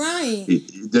time, because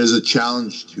there's a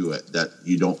challenge to it that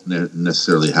you don't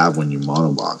necessarily have when you're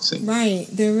monoboxing. Right,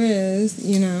 there is,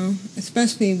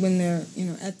 especially when they're,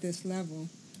 at this level.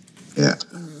 Yeah.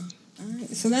 All right,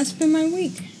 so that's been my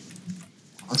week.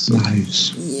 Awesome.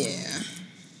 Nice. Yeah.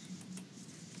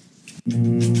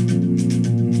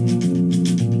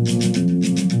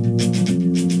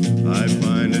 I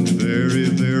find it very,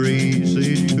 very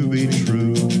easy to be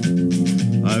true.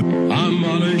 Am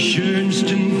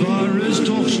allerschönsten war es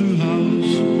doch zu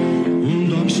Haus,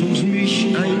 und auch sonst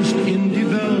mich einst in die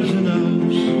Welt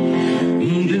hinaus.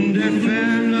 Und in der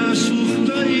Ferne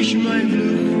suchte ich mein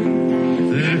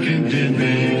Glück, wer kennt den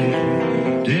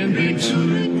Weg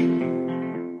zurück.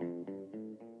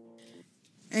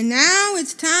 And now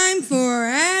it's time for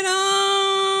Add-on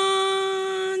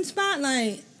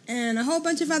Spotlight and a whole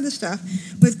bunch of other stuff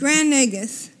with Grand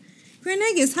Negus. Grand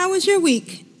Negus, how was your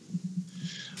week?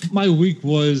 My week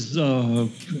was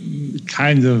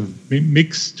kind of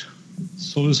mixed,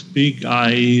 so to speak.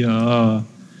 I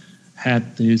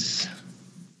had these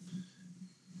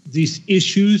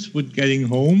issues with getting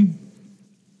home,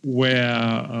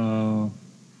 where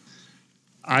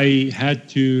I had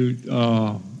to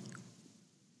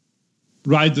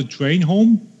ride the train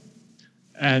home,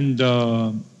 and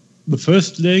the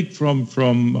first leg from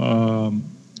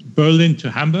Berlin to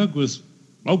Hamburg was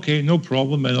okay, no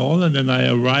problem at all. And then I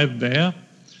arrived there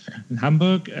in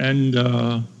Hamburg, and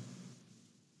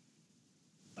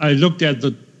I looked at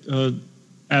the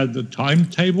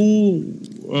timetable,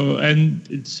 and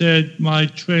it said my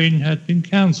train had been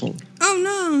canceled. Oh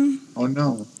no! Oh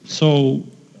no! So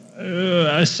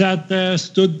I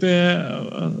stood there,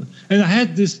 and I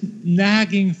had this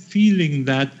nagging feeling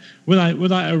that when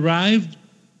I arrived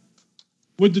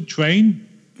with the train,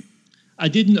 I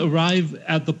didn't arrive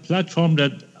at the platform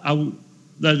that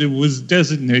it was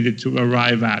designated to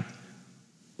arrive at.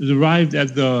 It arrived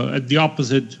at the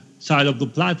opposite side of the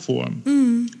platform,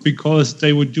 because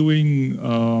they were doing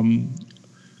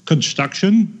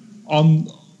construction on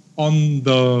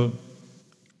the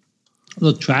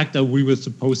track that we were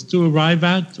supposed to arrive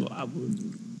at. So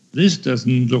this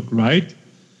doesn't look right.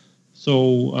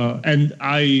 So and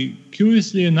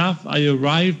curiously enough, I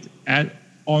arrived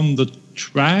on the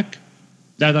track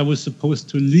that I was supposed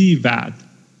to leave at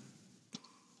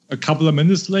a couple of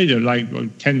minutes later, like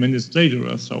 10 minutes later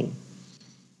or so.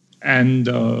 And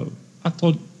I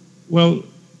thought, well,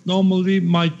 normally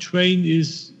my train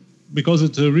is, because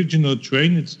it's an original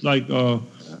train, it's like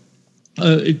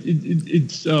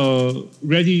it's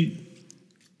ready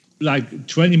like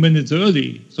 20 minutes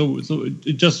early. So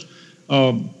it just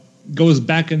goes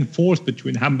back and forth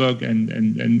between Hamburg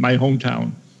and my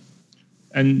hometown.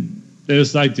 And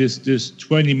there's like this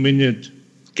 20-minute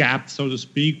gap, so to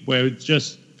speak, where it's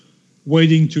just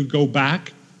waiting to go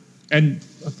back. And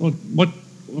I thought,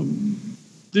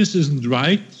 this isn't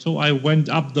right. So I went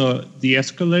up the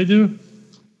escalator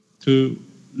to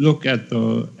look at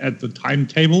the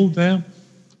timetable there,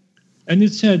 and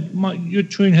it said your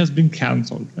train has been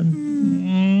canceled.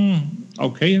 And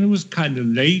okay, and it was kind of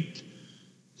late,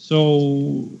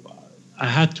 so I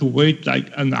had to wait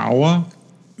like an hour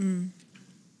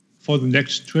for the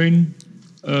next train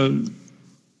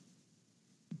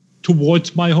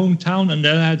towards my hometown, and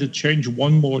then I had to change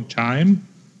one more time,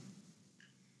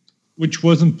 which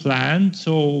wasn't planned.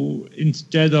 So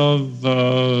instead of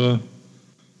the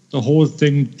whole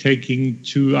thing taking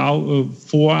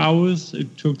 4 hours,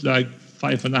 it took like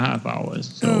 5.5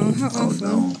 hours. So, how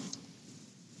awful.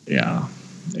 Yeah,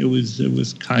 it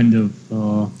was kind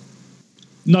of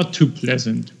not too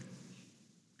pleasant.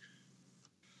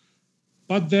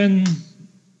 But then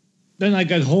then I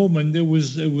got home, and it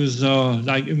was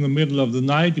like in the middle of the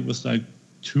night. It was like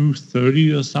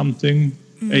 2:30 or something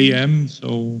a.m.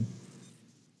 So,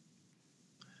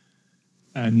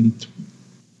 and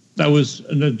that was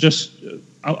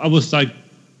I was like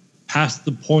past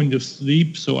the point of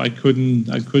sleep, so I couldn't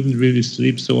really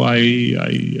sleep. So I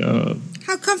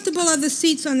How comfortable are the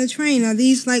seats on the train? Are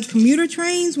these like commuter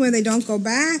trains where they don't go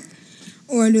back,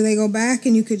 or do they go back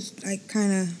and you could like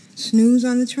kind of snooze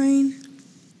on the train?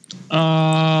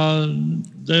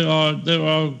 There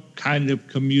are kind of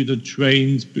commuter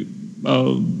trains.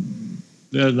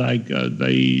 They're like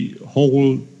they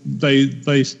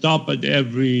stop at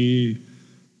every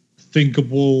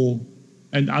thinkable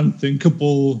and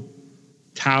unthinkable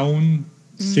town,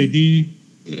 city.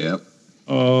 Yep.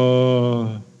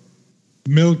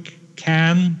 Milk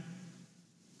can,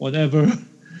 whatever.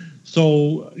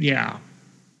 So yeah.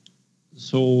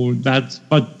 So that's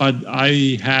but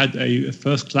I had a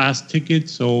first class ticket,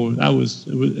 so that was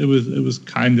it was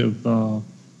kind of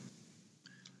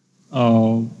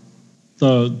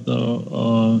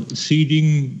the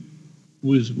seating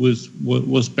was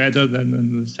better than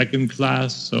in the second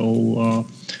class. So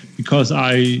because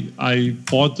I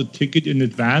bought the ticket in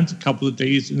advance, a couple of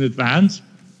days in advance,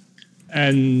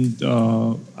 and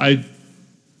I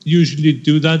usually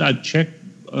do that. I check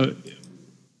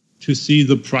to see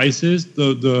the prices,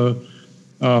 the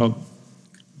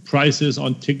prices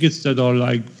on tickets that are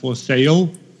like for sale.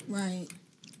 Right.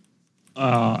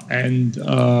 And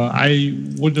I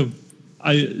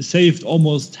saved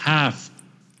almost half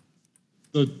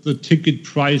the ticket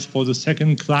price for the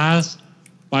second class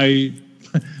by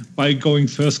going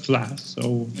first class.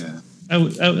 So yeah.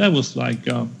 That was like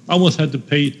I almost had to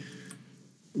pay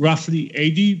roughly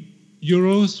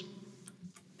 €80,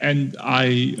 and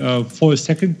I for a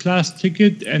second class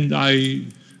ticket, and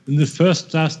the first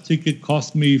class ticket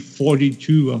cost me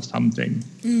 42 or something.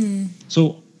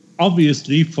 So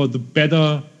obviously for the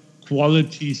better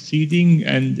quality seating,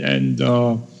 and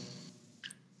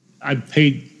I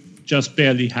paid just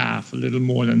barely half, a little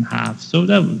more than half. So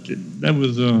that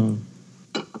was a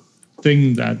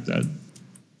thing that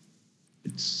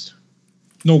it's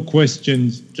no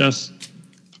questions. Just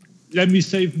let me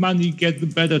save money, get the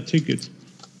better tickets.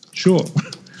 Sure.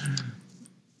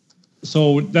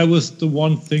 So that was the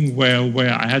one thing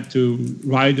where I had to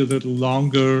ride a little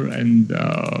longer, and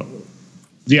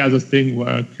the other thing where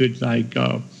I could like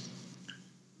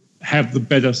have the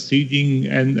better seating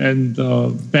and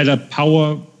better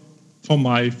power for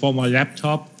my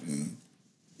laptop,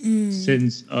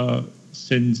 since the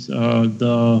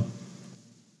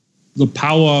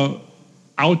power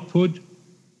output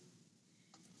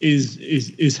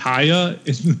is higher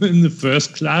in the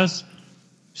first class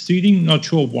seating. Not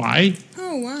sure why.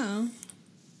 Oh wow!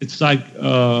 It's like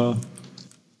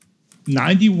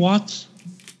 90 watts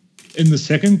in the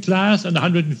second class and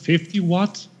 150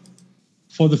 watts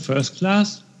for the first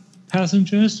class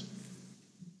passengers.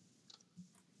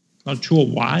 Not sure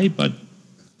why, but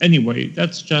anyway,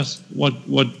 that's just what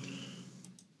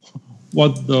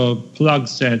the plug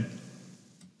said.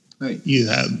 Nice. You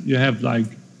have like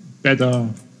better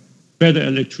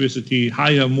electricity,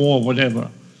 higher, more, whatever.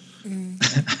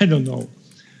 I don't know.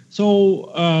 So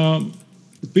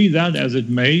be that as it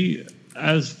may,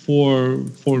 as for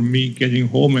me getting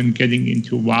home and getting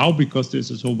into WoW, because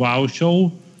this is a WoW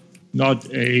show, not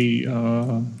a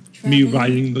me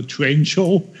riding the train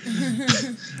show.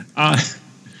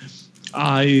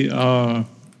 I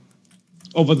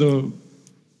over the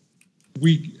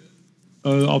week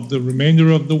of the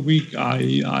remainder of the week,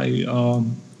 I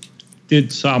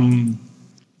did some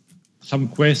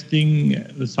questing,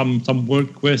 some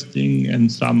world questing,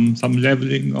 and some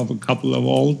leveling of a couple of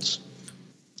alts.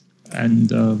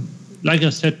 And like I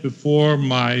said before,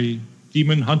 my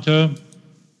Demon Hunter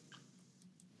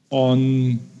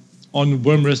on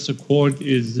Wormrest Accord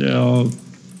is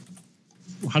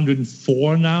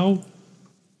 104 now,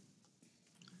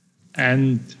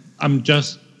 and I'm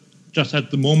just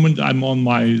at the moment I'm on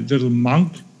my little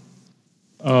monk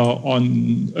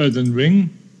on Earthen Ring.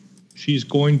 She's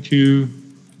going to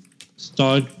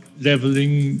start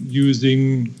leveling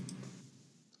using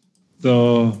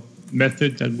the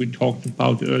method that we talked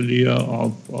about earlier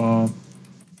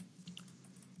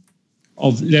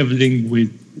of leveling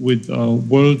with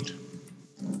world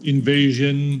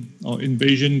invasion or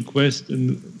invasion quest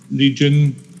and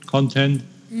legion content.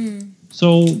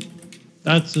 So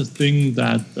that's a thing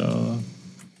that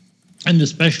and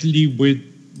especially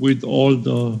with all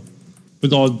the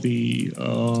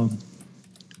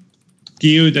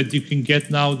gear that you can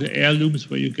get now, the heirlooms,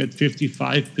 where you get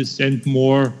 55%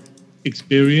 more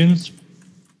experience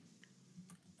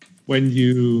when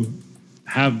you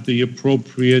have the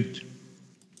appropriate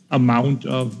amount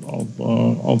of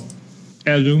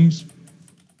heirlooms,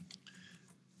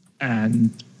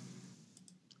 and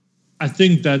I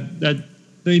think that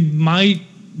they might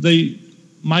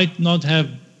not have,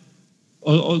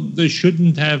 or they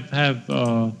shouldn't have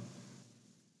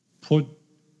put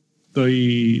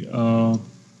the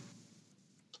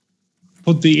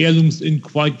heirlooms in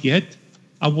quite yet.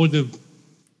 I would have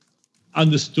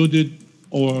understood it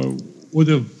or would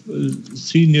have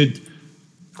seen it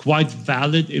quite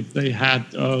valid if they had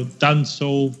done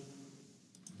so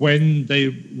when they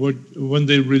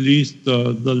released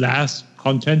the last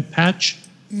content patch.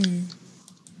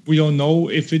 We don't know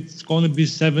if it's going to be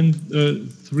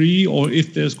 7.3 or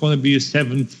if there's going to be a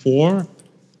 7.4.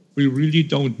 We really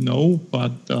don't know,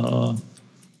 but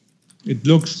it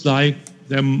looks like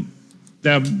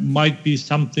there might be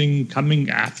something coming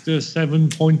after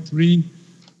 7.3.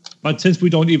 But since we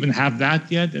don't even have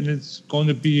that yet, and it's going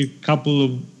to be a couple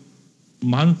of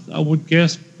months, I would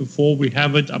guess, before we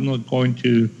have it, I'm not going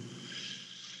to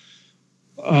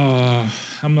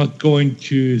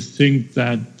think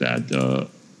that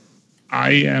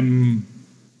I am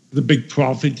the big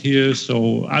prophet here.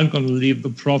 So I'm going to leave the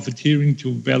profiteering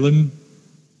to Velen,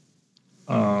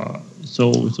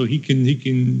 so he can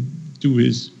do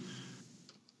his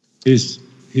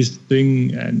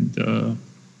thing. And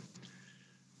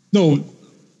no,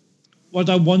 what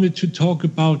I wanted to talk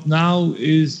about now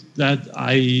is that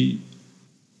I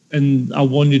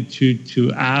wanted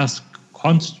to ask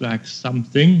Construct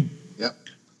something. Yep.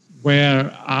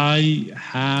 Where I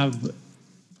have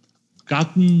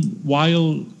gotten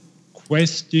while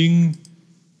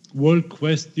world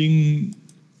questing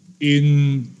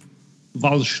in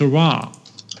Val'Sharah.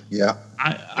 Yeah.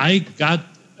 I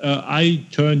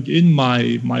turned in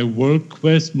my world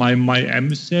quest, my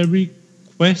emissary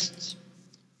quests,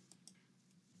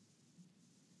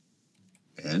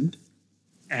 and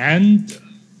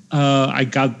I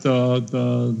got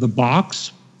the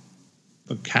box,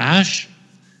 the cash,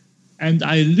 and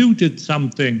I looted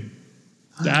something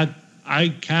that I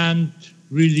can't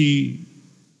really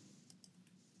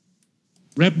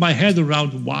wrap my head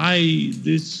around why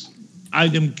this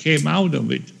item came out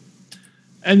of it.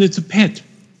 And it's a pet.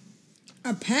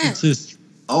 A pet?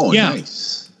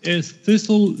 Nice. It's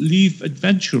Thistle Leaf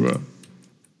Adventurer.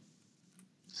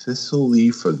 Thistle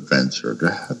Leaf Adventurer. Do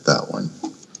I have that one?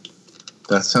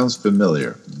 That sounds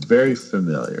familiar. Very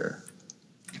familiar.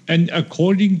 And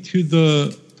according to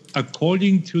the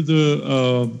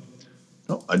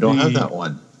no, I don't have that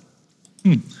one.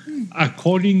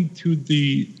 According to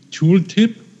the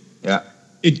tooltip, yeah,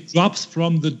 it drops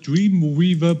from the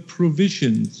Dreamweaver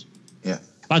provisions. Yeah.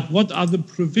 But what are the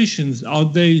provisions? Are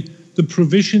they the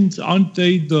provisions? Aren't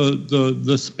they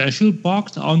the special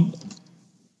box on?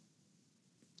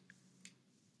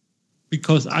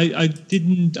 Because I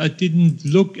didn't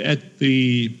look at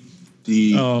the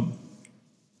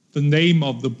name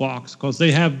of the box, because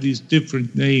they have these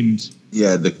different names.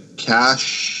 Yeah, the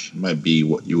cash might be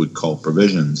what you would call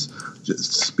provisions.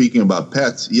 Just speaking about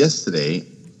pets, yesterday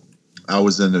I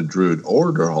was in a Druid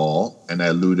order hall and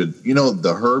I looted,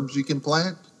 the herbs you can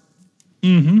plant?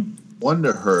 Mm-hmm. One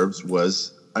of the herbs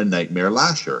was a Nightmare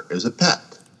Lasher as a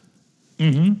pet.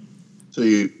 Mm-hmm. So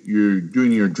you're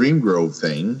doing your Dream Grove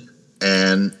thing,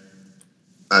 and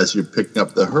as you're picking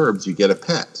up the herbs, you get a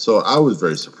pet. So I was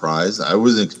very surprised. I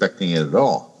wasn't expecting it at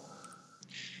all.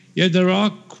 Yeah, there are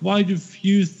quite a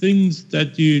few things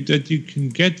that you can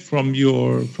get from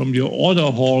your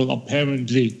order hall,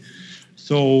 apparently.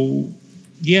 So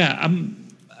yeah,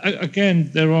 again,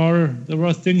 there are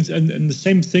things, and the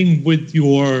same thing with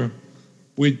your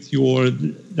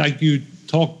like you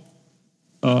talked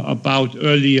about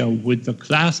earlier with the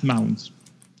class mounts.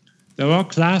 There are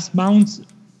class mounts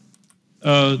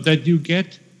that you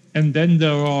get, and then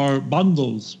there are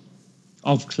bundles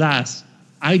of class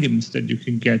items that you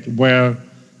can get, where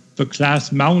the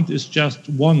class mount is just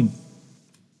one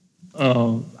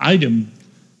item,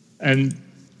 and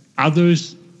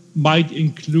others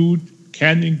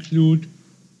can include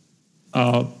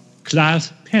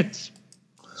class pets.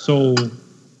 So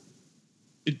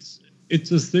it's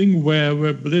a thing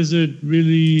where Blizzard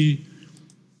really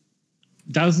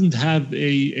doesn't have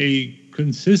a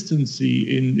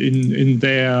consistency in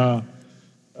their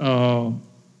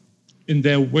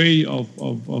way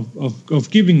of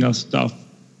giving us stuff.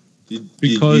 Did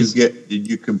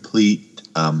you complete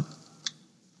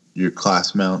your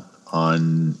class mount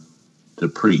on the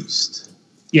priest?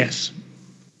 Yes.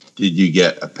 Did you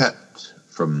get a pet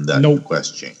from that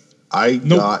question? I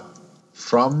got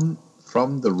from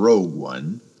the rogue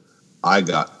one. I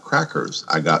got crackers.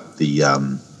 I got the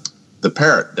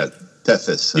parrot that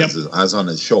Tethys has on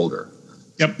his shoulder.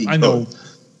 Yep, I know.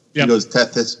 He goes,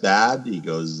 Tethys bad. He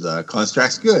goes,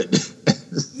 Construct's good.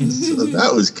 So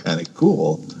that was kind of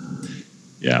cool.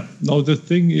 Yeah. No, the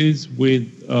thing is with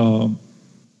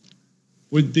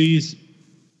these,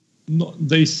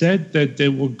 they said that they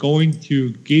were going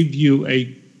to give you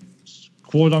a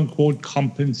quote-unquote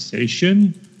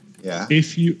compensation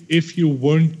if you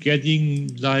weren't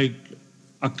getting like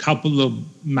a couple of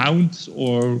mounts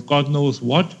or God knows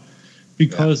what,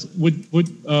 because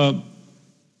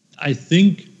I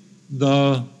think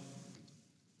the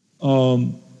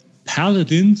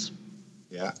paladins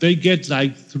they get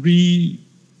like 3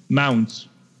 mounts.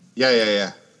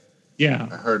 Yeah.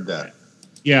 I heard that.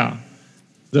 Yeah,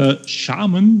 the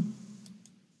shaman,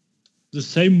 the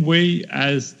same way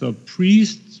as the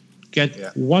priests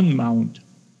get 1 mount.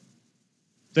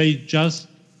 They just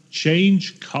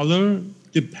change color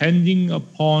depending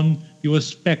upon your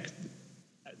spec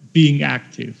being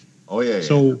active. Oh, yeah.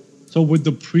 So with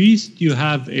the priest, you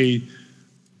have a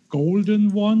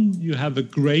golden one, you have a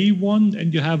gray one,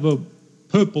 and you have a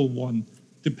purple one,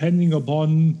 depending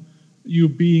upon you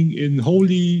being in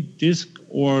holy, disc,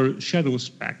 or shadow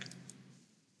spec.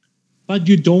 But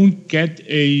you don't get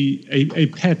a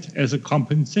pet as a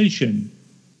compensation.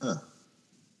 Huh.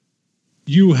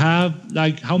 You have,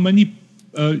 like, how many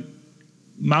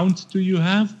mounts do you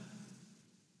have?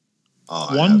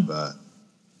 Oh, 1? I have,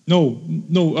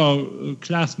 No,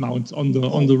 class mounts on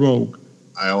the rogue.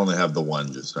 I only have the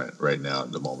 1 just right now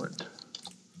at the moment.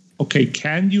 Okay,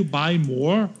 can you buy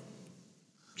more?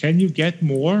 Can you get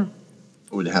more?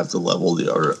 I would have to level the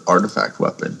artifact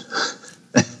weapon.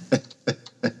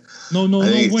 No,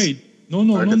 wait.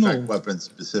 No. Artifact weapon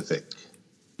specific.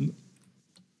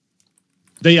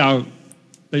 They are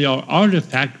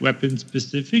artifact weapon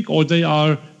specific, or they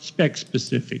are spec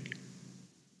specific?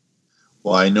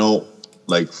 Well, I know,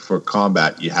 like, for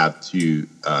combat, you have to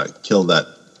kill that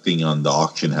thing on the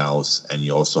auction house, and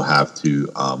you also have to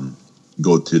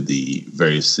go to the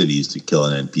various cities to kill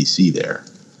an NPC there.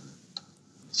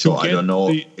 So I don't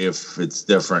know if it's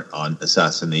different on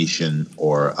assassination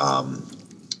or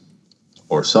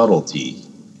subtlety,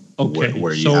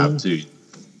 where you have to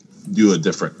do a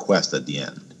different quest at the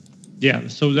end. Yeah,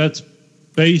 so that's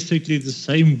basically the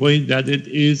same way that it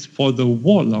is for the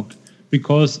warlock,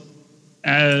 because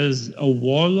as a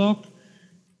warlock,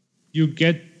 you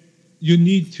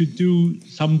need to do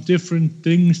some different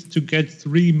things to get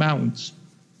 3 mounts.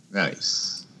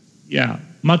 Nice. Yeah,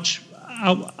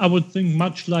 I would think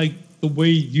much like the way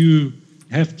you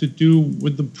have to do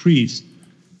with the priest.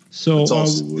 So it's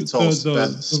all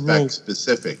spec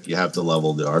specific. You have to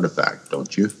level the artifact,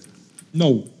 don't you?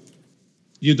 No,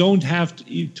 you don't have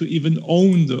to even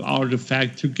own the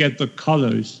artifact to get the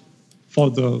colors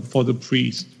for the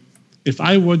priest. If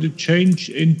I were to change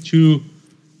into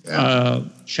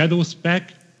shadow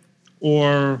spec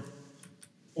or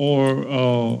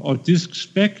disc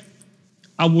spec,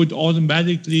 I would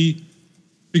automatically,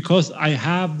 because I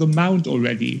have the mount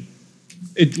already,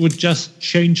 it would just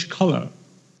change color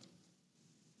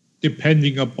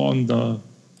depending upon the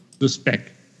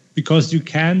spec, because you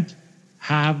can't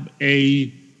have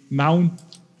a mount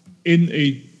in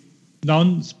a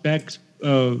non-spec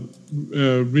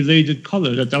related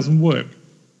color. That doesn't work.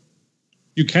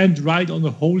 You can't ride on a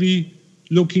holy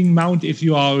looking mount if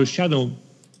you are a shadow.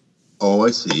 Oh, I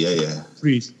see. Yeah.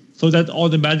 Priest. So that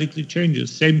automatically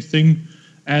changes. Same thing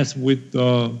as with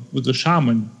the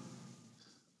shaman.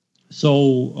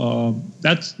 So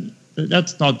that's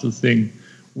not the thing.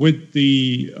 With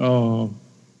the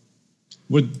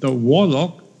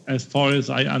warlock, as far as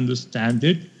I understand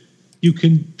it, you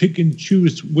can pick and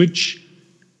choose which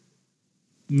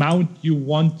mount you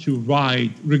want to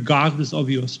ride regardless of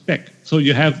your spec. So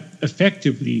you have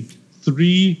effectively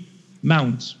 3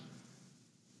 mounts,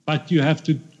 but you have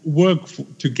to work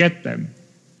to get them.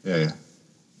 Yeah.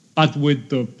 But with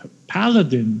the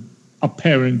paladin,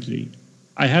 apparently,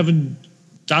 I haven't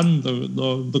done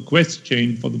the quest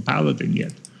chain for the paladin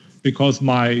yet, because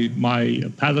my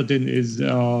paladin is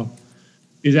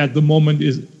at the moment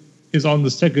is on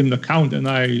the second account, and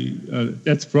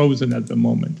that's frozen at the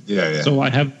moment. Yeah. So I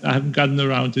haven't gotten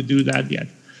around to do that yet.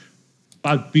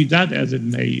 But be that as it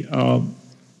may,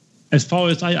 as far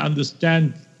as I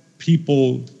understand,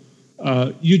 people,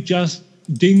 you just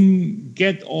didn't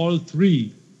get all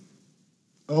 3.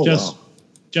 Oh, wow.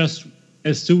 Just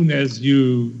as soon as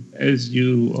you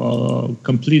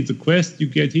complete the quest, you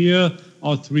get here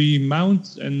are 3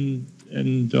 mounts, and I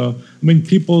mean,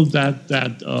 people that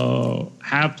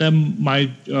have them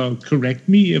might correct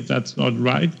me if that's not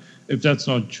right, if that's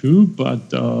not true, but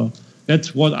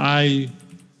that's what I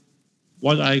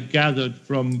gathered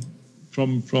from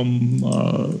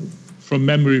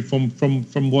memory,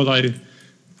 from what I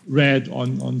read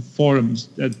on forums,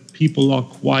 that people are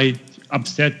quite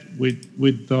upset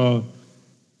with the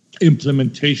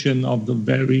implementation of the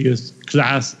various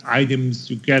class items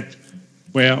you get,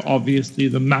 where obviously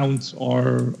the mounts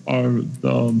are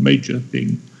the major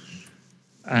thing,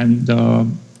 and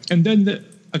then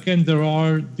again there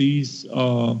are these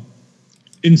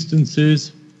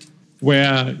instances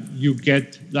where you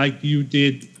get, like you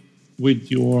did with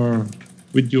your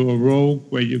rogue,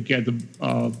 where you get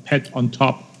a pet on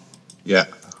top. Yeah.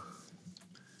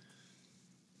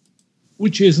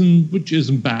 Which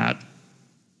isn't bad.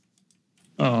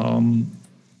 But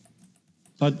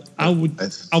I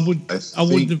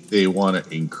think they want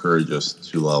to encourage us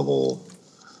to level.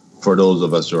 For those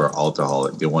of us who are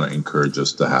alcoholic, they want to encourage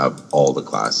us to have all the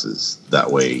classes.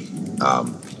 That way,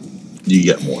 you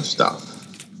get more stuff.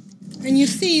 And you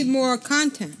see more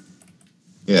content.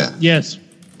 Yeah. Yes,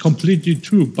 completely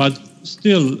true. But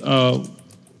still,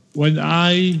 when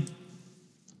I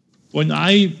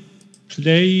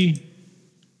play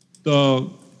the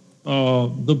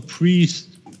priest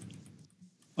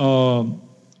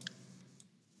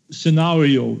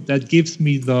scenario that gives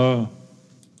me the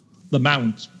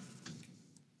mount,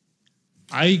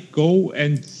 I go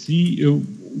and see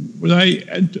when I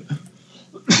enter.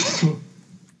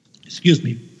 Excuse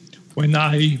me. When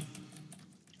I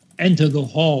enter the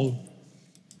hall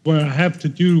where I have to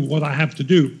do what I have to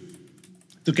do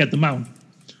to get the mount,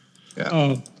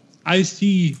 I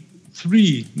see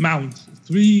 3 mounts,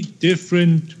 3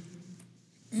 different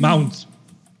mounts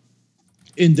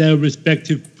in their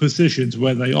respective positions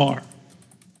where they are.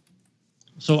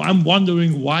 So I'm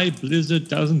wondering why Blizzard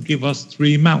doesn't give us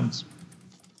 3 mounts.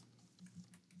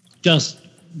 Just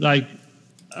like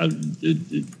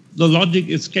the logic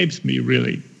escapes me,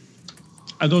 really.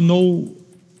 I don't know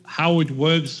how it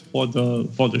works for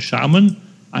the shaman.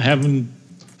 I haven't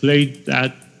played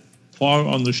that far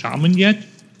on the shaman yet,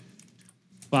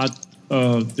 but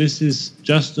this is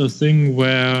just a thing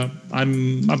where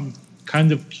I'm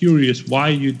kind of curious why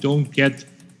you don't get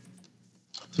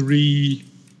 3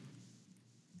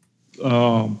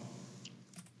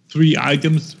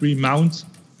 items, 3 mounts,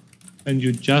 and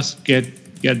you just get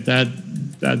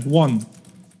that one.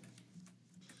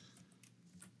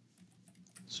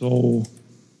 So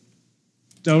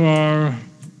there are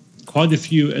quite a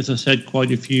few, as I said,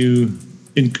 quite a few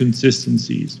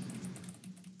inconsistencies.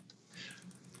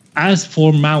 As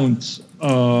for mounts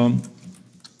and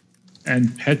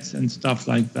pets and stuff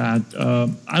like that,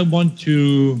 I want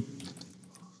to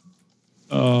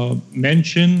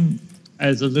mention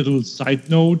as a little side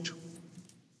note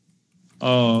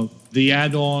the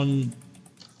add-on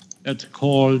that's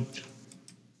called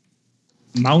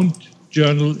Mount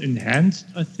Journal Enhanced.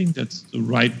 I think that's the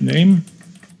right name.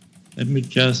 Let me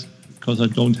just, because I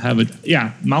don't have it.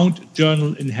 Yeah, Mount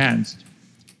Journal Enhanced,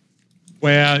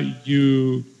 where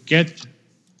you get,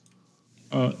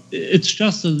 it's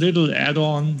just a little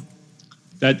add-on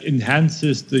that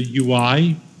enhances the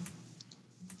UI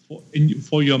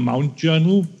for your mount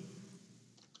journal.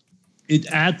 It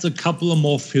adds a couple of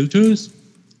more filter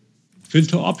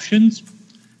options,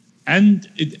 and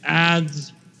it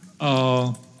adds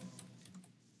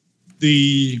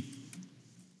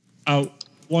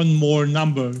one more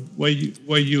number where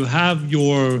you have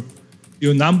your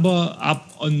number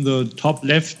up on the top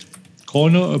left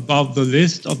corner above the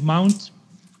list of mounts.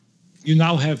 You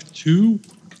now have 2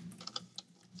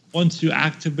 once you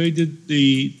activated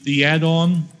the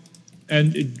add-on,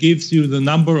 and it gives you the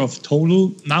number of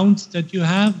total mounts that you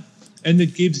have, and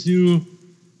it gives you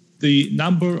the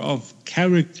number of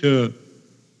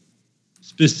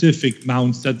character-specific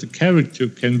mounts that the character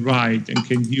can ride and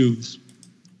can use.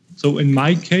 So in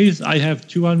my case, I have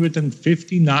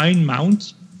 259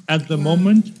 mounts at the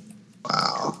moment.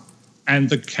 Wow. And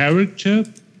the character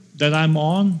that I'm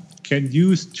on can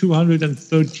use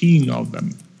 213 of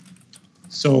them.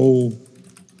 So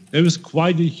there is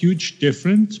quite a huge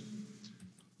difference.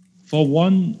 For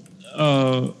one,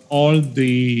 all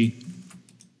the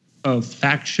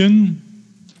faction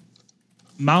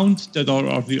mounts that are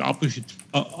of the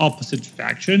opposite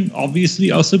faction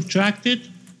obviously are subtracted.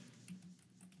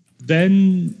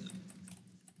 Then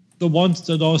the ones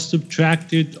that are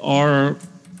subtracted are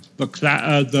the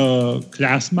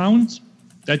class mounts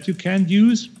that you can't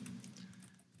use,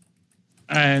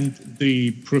 and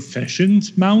the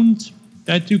professions mount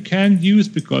that you can't use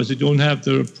because you don't have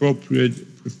the appropriate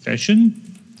profession.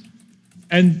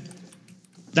 And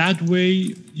that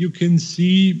way you can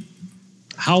see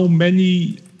how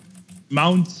many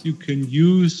mounts you can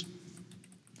use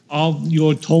of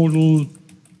your total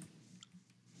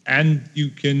and you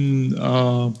can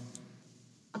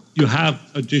you have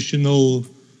additional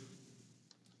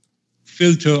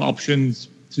filter options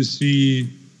to see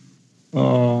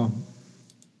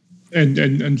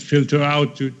and filter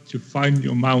out to find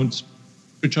your mounts,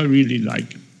 which I really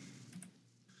like.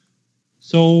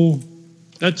 So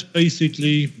that's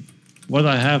basically what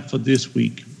I have for this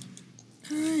week.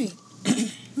 All right.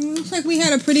 Well, looks like we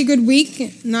had a pretty good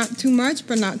week. Not too much,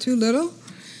 but not too little.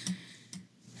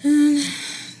 And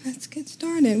let's get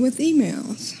started with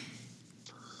emails.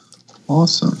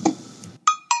 Awesome.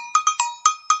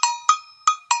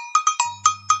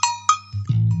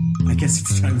 I guess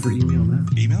it's time for email now.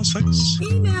 Emails, folks?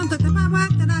 Email.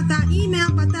 Email.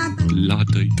 La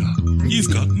data.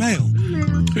 You've got mail.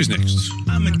 Who's next?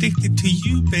 I'm addicted to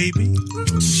you, baby.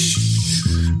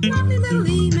 Lovely little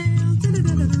email.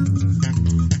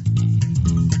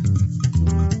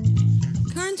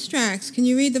 Constructs, can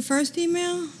you read the first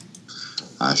email?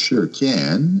 I sure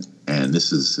can. And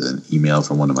this is an email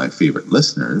from one of my favorite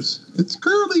listeners. It's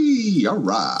Curly. All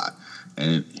right.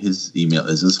 And his email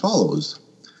is as follows.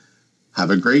 Have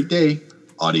a great day.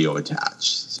 Audio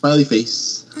attached. Smiley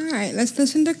face. All right, let's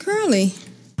listen to Curly.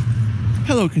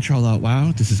 Hello, Control Out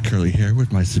Wow. This is Curly here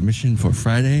with my submission for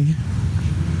Friday,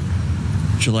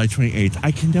 July 28th.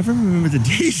 I can never remember the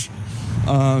date.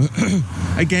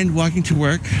 Again, walking to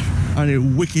work on a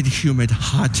wicked, humid,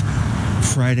 hot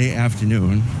Friday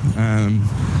afternoon.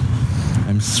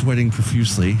 I'm sweating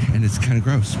profusely, and it's kind of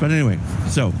gross. But anyway,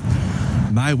 so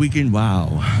my weekend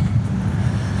wow.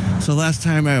 So last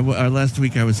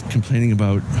week I was complaining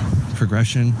about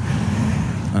progression.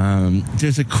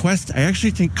 There's a quest. I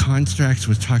actually think Constructs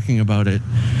was talking about it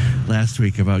last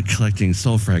week about collecting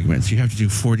soul fragments. You have to do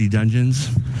 40 dungeons.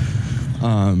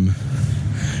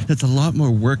 That's a lot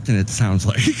more work than it sounds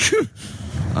like.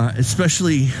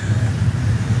 Especially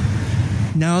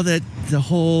now that the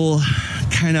whole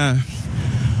kind of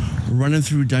running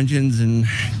through dungeons and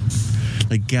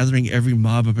like gathering every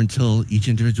mob up until each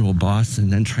individual boss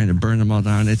and then trying to burn them all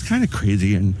down. It's kind of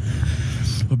crazy. And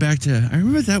go back to, I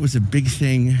remember that was a big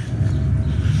thing.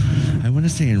 I want to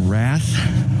say in Wrath,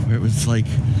 where it was like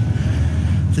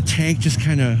the tank just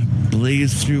kind of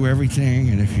blazed through everything.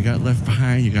 And if you got left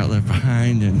behind, you got left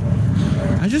behind. And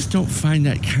I just don't find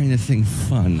that kind of thing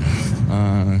fun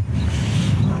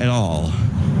at all.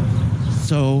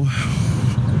 So,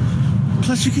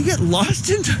 plus you can get lost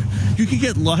in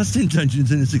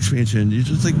dungeons in this expansion. You're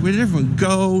just like, where did everyone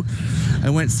go? I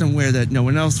went somewhere that no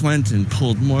one else went and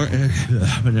pulled more.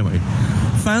 But anyway,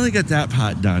 finally got that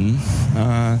part done.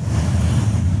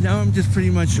 Now I'm just pretty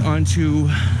much on to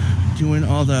doing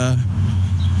all the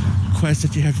quests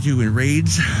that you have to do in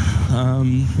raids.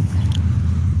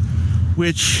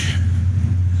 Which,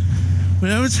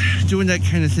 when I was doing that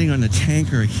kind of thing on a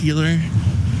tank or a healer,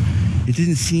 it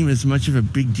didn't seem as much of a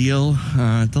big deal.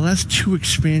 The last two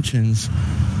expansions,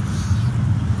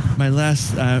 my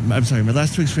last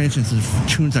two expansions of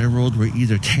tunes I rolled were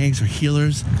either tanks or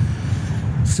healers.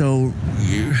 So,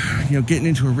 getting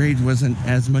into a raid wasn't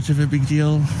as much of a big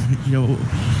deal.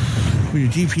 When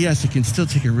you're DPS, it can still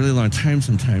take a really long time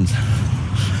sometimes.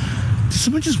 Did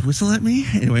someone just whistle at me?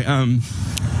 Anyway,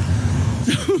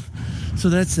 so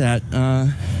that's that.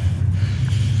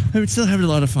 I'm still having a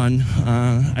lot of fun.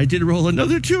 I did roll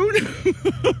another tune.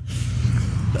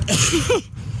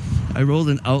 I rolled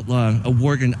an outlaw, a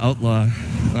Worgen outlaw,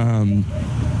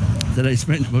 that I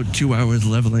spent about 2 hours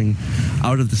leveling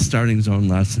out of the starting zone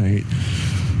last night.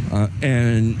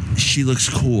 And she looks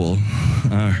cool.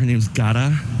 Her name's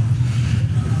Gata.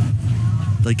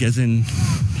 Like as in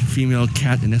female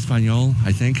cat in Espanol,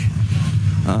 I think.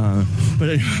 But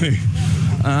anyway,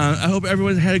 I hope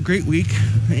everyone's had a great week.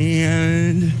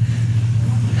 And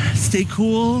stay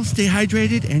cool, stay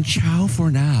hydrated, and ciao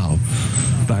for now.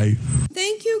 Bye.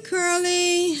 Thank you,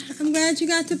 Curly. I'm glad you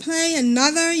got to play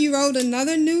you wrote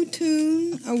another new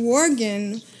tune, a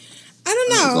Worgen. I don't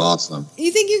know. That was awesome.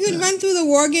 You think you could run through the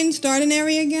Worgen starting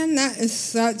area again? That is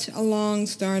such a long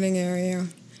starting area.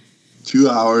 2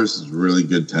 hours is a really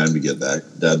good time to get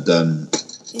that done.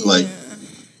 Yeah. Like,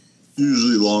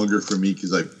 usually longer for me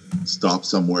because I stop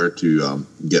somewhere to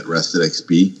get rested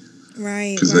XP.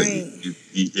 Right, Because right.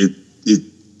 it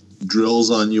drills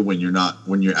on you when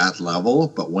you're at level,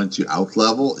 but once you out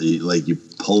level, you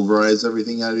pulverize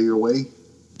everything out of your way.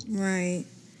 Right.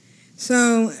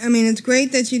 So, I mean, it's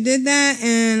great that you did that.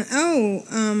 And,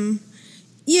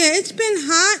 it's been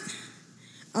hot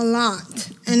a lot.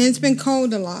 And it's been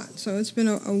cold a lot. So it's been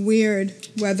a weird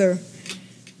weather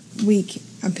week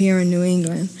up here in New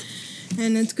England.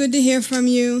 And it's good to hear from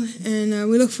you. And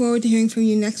we look forward to hearing from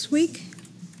you next week.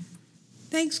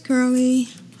 Thanks, Curly.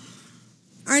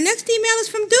 Our next email is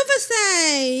from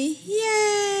Duvasay.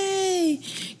 Yay!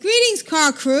 Greetings,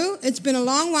 car crew. It's been a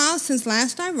long while since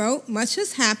last I wrote. Much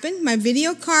has happened. My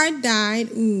video card died.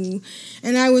 And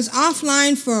I was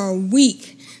offline for a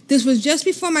week. This was just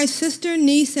before my sister,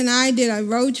 niece, and I did a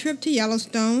road trip to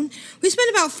Yellowstone. We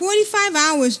spent about 45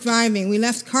 hours driving. We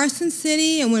left Carson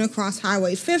City and went across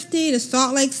Highway 50 to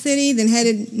Salt Lake City, then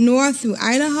headed north through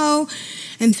Idaho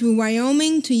and through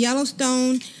Wyoming to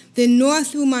Yellowstone, then north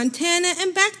through Montana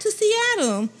and back to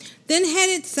Seattle. Then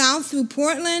headed south through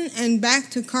Portland and back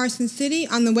to Carson City.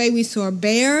 On the way, we saw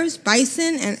bears,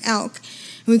 bison, and elk.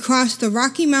 And we crossed the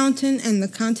Rocky Mountain and the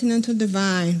Continental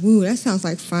Divide. Ooh, that sounds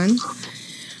like fun.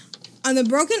 On the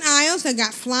Broken Isles, I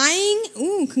got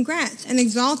flying, congrats, and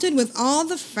exalted with all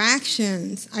the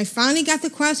factions. I finally got the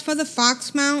quest for the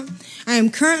Fox mount. I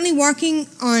am currently working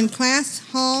on Class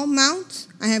Hall mounts.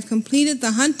 I have completed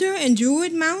the Hunter and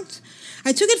Druid mounts.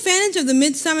 I took advantage of the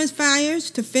Midsummer Fires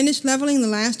to finish leveling the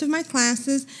last of my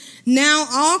classes. Now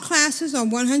all classes are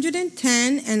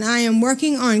 110, and I am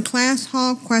working on Class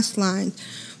Hall quest lines.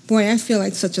 Boy, I feel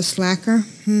like such a slacker.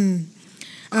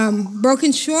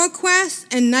 Broken Shore quest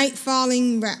and Night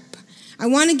Falling rep. I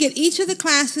want to get each of the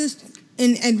classes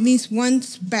in at least one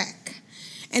spec.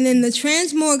 And in the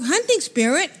Transmorg Hunting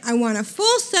Spirit, I want a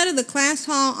full set of the Class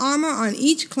Hall armor on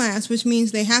each class, which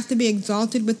means they have to be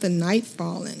exalted with the Night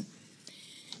Fallen.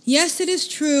 Yes, it is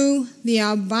true, the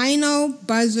albino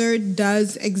buzzard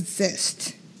does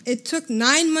exist. It took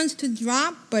 9 months to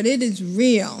drop, but it is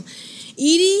real.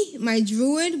 Edie, my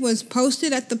druid, was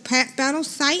posted at the pet battle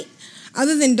site.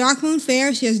 Other than Darkmoon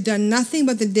Fair, she has done nothing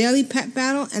but the daily pet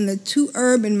battle and the 2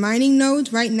 herb and mining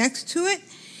nodes right next to it.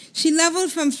 She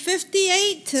leveled from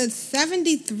 58 to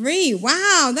 73.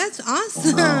 Wow, that's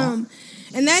awesome. Wow.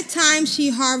 In that time, she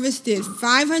harvested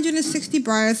 560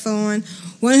 Briarthorn,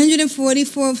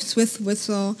 144 Swift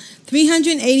Whistle,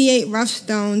 388 Rough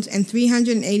Stones, and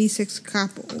 386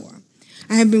 Copper Ore.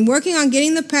 I have been working on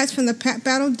getting the pets from the pet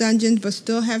battle dungeons, but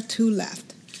still have 2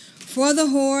 left. For the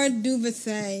Horde,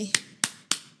 Duvasay.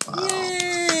 Wow.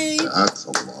 Yay! That's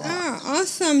a lot. Oh,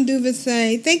 awesome,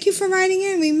 Duvasay. Thank you for writing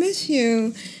in. We miss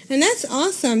you. And that's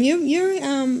awesome. You're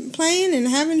playing and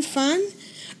having fun.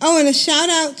 Oh, and a shout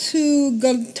out to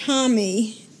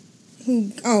Gautami.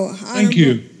 Thank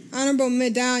you. Honorable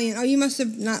medallion. Oh, you must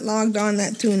have not logged on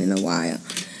that tune in a while.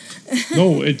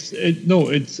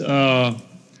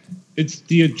 It's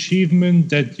the achievement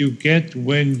that you get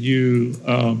when you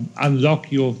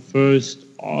unlock your first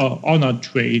honor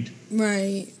trade.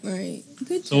 Right.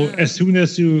 Good job. So as soon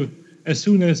as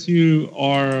you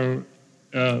are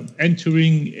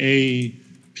entering a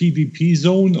PvP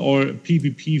zone or a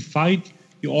PvP fight,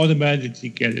 you automatically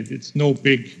get it. It's no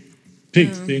big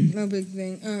thing. No big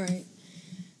thing. All right.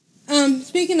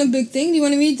 Speaking of big thing, do you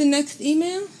want to read the next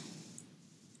email?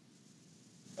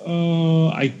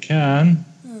 I can.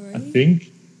 All right. I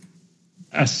think.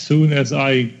 As soon as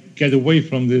I get away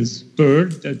from this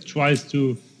bird that tries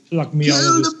to pluck me out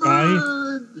of the sky.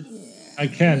 Yeah. I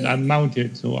can't. I'm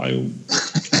mounted, so I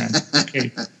can't.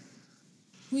 Okay.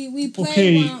 We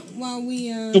play while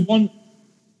we... The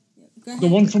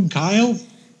one from Kyle?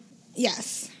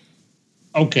 Yes.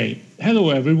 Okay. Hello,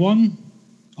 everyone.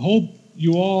 Hope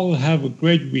you all have a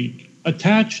great week.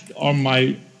 Attached are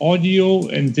my audio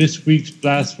and this week's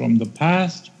Blast from the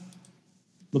Past.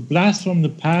 The Blast from the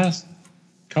Past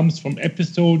comes from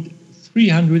episode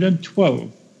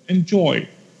 312. Enjoy,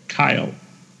 Kyle.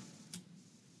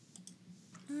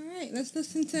 All right, let's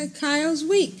listen to Kyle's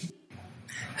week.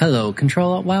 Hello,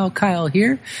 Control Wow, Kyle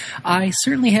here. I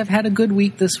certainly have had a good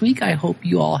week this week. I hope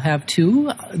you all have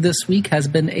too. This week has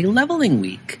been a leveling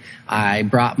week. I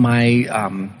brought my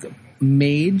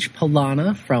mage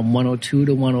Polana from 102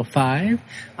 to 105.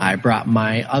 I brought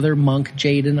my other monk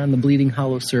Jaden on the Bleeding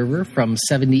Hollow server from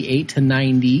 78 to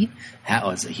 90. That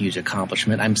was a huge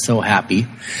accomplishment. I'm so happy.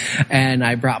 And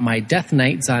I brought my Death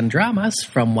Knight Zandramas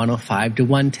from 105 to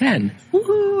 110.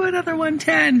 Woohoo, another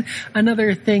 110.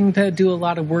 Another thing to do a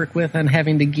lot of work with on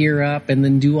having to gear up and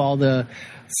then do all the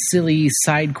silly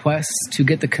side quests to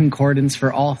get the concordance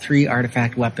for all 3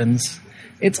 artifact weapons.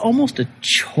 It's almost a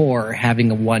chore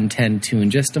having a 110 tune,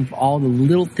 just of all the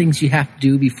little things you have to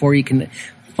do before you can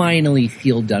finally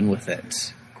feel done with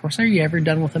it. Of course, are you ever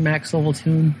done with a max level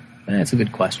tune? That's a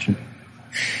good question.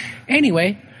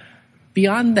 Anyway,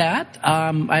 beyond that,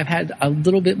 I've had a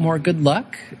little bit more good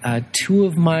luck. 2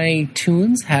 of my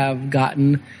tunes have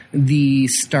gotten the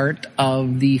start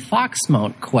of the Fox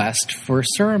Mount quest for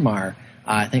Suramar.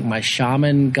 I think my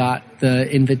shaman got the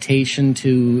invitation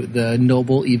to the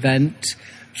noble event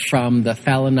from the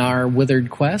Falinar Withered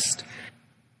quest.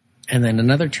 And then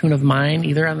another tune of mine,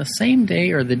 either on the same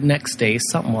day or the next day,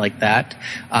 something like that,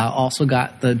 also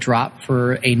got the drop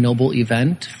for a noble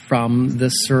event from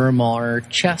the Suramar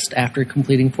chest after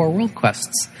completing 4 world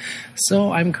quests.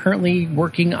 So I'm currently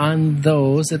working on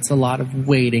those. It's a lot of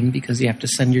waiting because you have to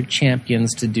send your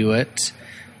champions to do it.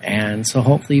 And so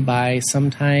hopefully by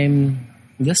sometime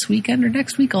this weekend or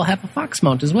next week, I'll have a fox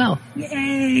mount as well.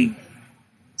 Yay!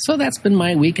 So that's been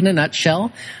my week in a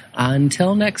nutshell.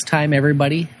 Until next time,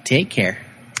 everybody, take care.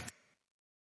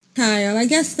 Kyle, I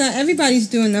guess that everybody's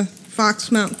doing the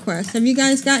fox mount quest. Have you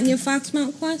guys gotten your fox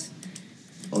mount quest?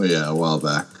 Oh, yeah, a while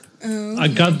back. Oh, okay. I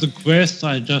got the quest,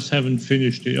 I just haven't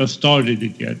finished it or started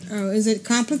it yet. Oh, is it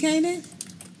complicated?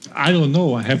 I don't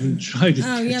know, I haven't tried it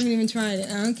Oh, yet. you haven't even tried it.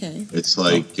 Oh, okay. It's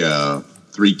like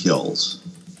 3 kills.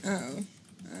 Oh,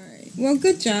 all right. Well,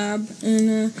 good job.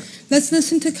 And let's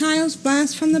listen to Kyle's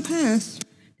Blast from the Past.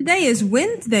 Today is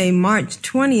Wednesday, March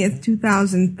 20th,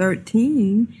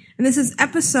 2013, and this is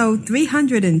episode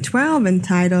 312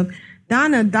 entitled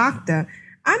Donna Doctor.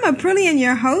 I'm Aprillian,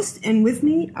 your host, and with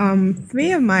me,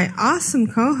 3 of my awesome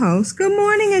co-hosts. Good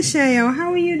morning, Asheo.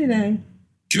 How are you today?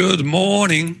 Good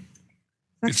morning.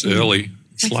 It's early.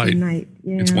 It's late. Night.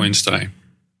 Yeah. It's Wednesday.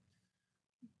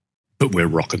 But we're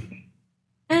rocking.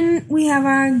 And we have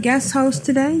our guest host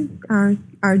today, our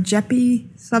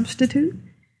Jeppy substitute.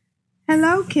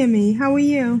 Hello, Kimmy. How are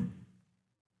you?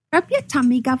 Up your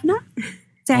tummy, Governor.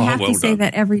 So I have to say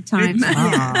that every time.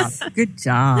 Yes. Good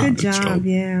job. Good job,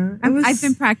 yeah. I've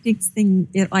been practicing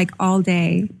it like all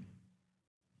day.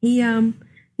 He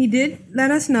did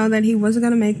let us know that he wasn't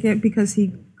going to make it because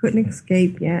he couldn't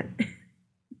escape yet.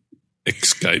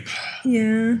 Escape.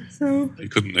 Yeah, so. He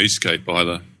couldn't escape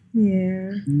either.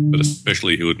 Yeah. But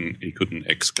especially he couldn't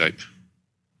escape.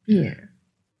 Yeah.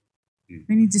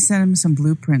 We need to send him some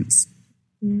blueprints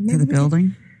for the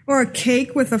building. Or a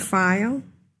cake with a file.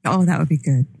 Oh, that would be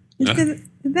good. Did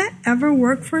that ever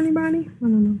work for anybody? I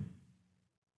don't know.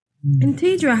 And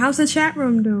Tidra, how's the chat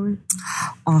room doing?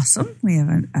 Awesome. We have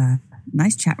a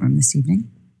nice chat room this evening.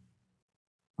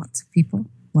 Lots of people.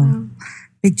 Wow.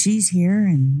 Big G's here,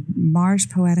 and Mars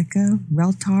Poetica,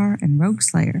 Reltar, and Rogue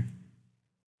Slayer.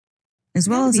 As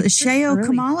well as Asheo,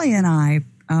 Kamali, and I,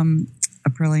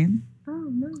 Aprillian. Oh,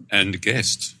 no. And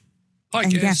guest. Hi,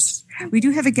 and guest. We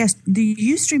do have a guest. The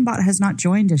Ustream bot has not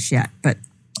joined us yet, but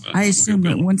I assume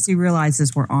that once he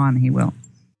realizes we're on, he will.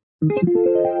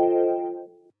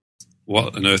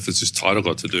 What on earth has this title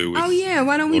got to do with? Oh, yeah.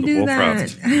 Why don't we do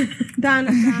Warcraft? that?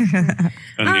 Donna.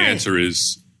 And the answer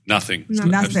is nothing.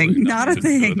 Nothing. Not a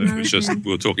thing. It was just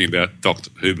we were talking about Doctor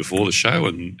Who before the show,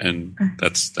 and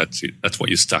that's it. That's what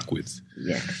you're stuck with.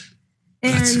 Yeah.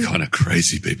 That's the kind of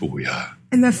crazy people we are.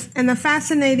 And the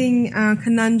fascinating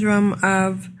conundrum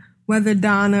of whether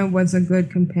Donna was a good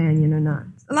companion or not.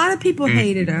 A lot of people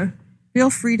hated her. Feel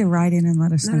free to write in and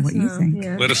let us know what you think.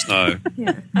 Yeah. Let us know.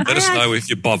 Let us know if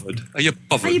you're bothered. Are you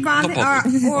bothered? Are you bothered?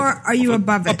 Or are you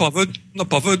above it? Not bothered. Not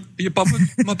bothered. Are you bothered?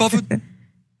 Not bothered.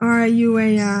 Or are you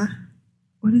a,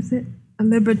 what is it? A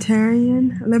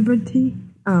libertarian? A liberty?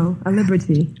 Oh, a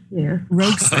liberty. Yeah.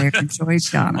 Rogue Slayer enjoyed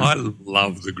Donna. I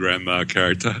love the grandma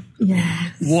character.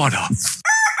 Yes. What a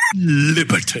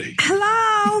liberty.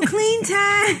 Hello, clean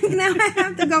tag. Now I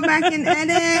have to go back and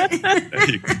edit.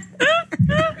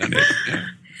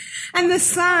 And the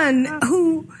son,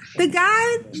 the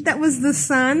guy that was the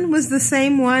son was the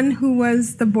same one who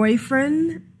was the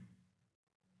boyfriend.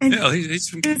 And yeah, he's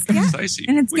from Stacey.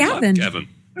 And it's Gavin. Gavin.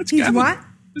 That's He's Gavin. what?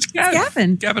 It's Gavin.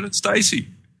 Gavin. Gavin and Stacey.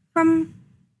 From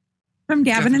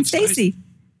Gavin and Stacey.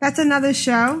 That's another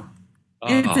show.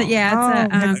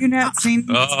 Have you not seen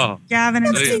Gavin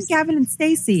and Stacey? Gavin and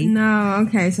Stacey. No,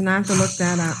 okay, so now I have to look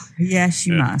that up. Yes,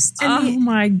 you must. Oh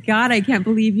my God, I can't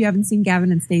believe you haven't seen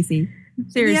Gavin and Stacey.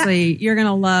 Seriously, you're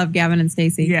gonna love Gavin and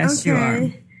Stacey. Yes, you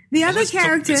are. The other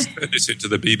character. Let's turn this into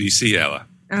the BBC hour.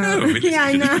 Oh, yeah,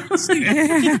 I know.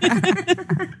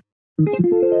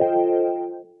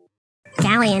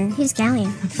 Galleon. Who's Galleon?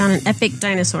 I found an epic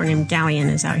dinosaur named Galleon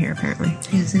is out here, apparently.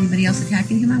 Is anybody else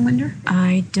attacking him, I wonder?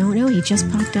 I don't know. He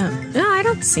just popped up. No, I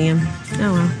don't see him.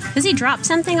 Oh, well. Does he drop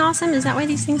something awesome? Is that why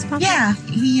these things pop up?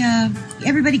 Yeah.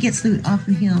 Everybody gets loot off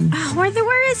of him. Oh,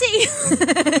 where is he?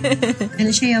 And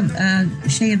a Shay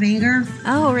of Anger.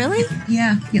 Oh, really?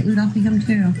 Yeah, get loot off of him,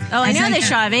 too. Oh, I know the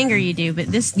Shaw of Anger you do, but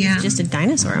this is just a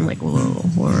dinosaur. I'm like, whoa,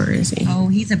 where is he? Oh,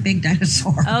 he's a big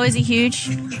dinosaur. Oh, is he huge?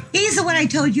 He's the one I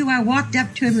told you I walked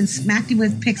up to him and smacked him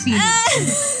with Pixie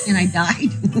and I died.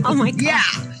 Oh, my God. Yeah.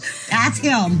 That's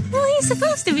him. Well, he's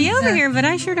supposed to be over here, but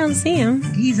I sure don't see him.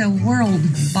 He's a world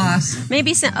boss.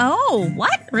 Maybe oh,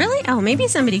 what? Really? Oh, maybe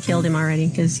somebody killed him already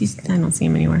because I don't see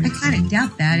him anywhere. I kind of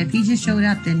doubt that. If he just showed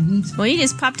up, then he's... Well, he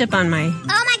just popped up on my... Oh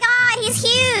my God, he's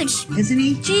huge. Isn't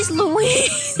he? Jeez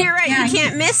Louise. You're right, you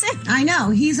can't miss him. I know.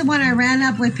 He's the one I ran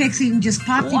up with Pixie and just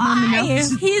popped him on the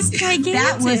nose. He's gigantic.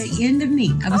 That was the end of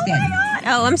me. I was dead. My God.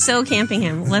 Oh, I'm so camping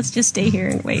him. Let's just stay here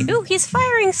and wait. Ooh, he's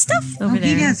firing stuff over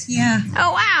there. He does, yeah.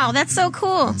 Oh, wow. That's so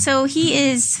cool. So he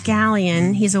is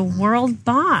Galleon. He's a world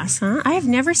boss, huh? I have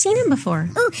never seen him before.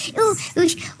 Ooh.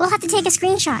 We'll have to take a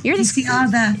screenshot. You see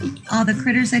all the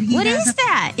critters that he What has is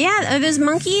that? Yeah, are those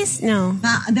monkeys? No.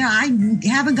 I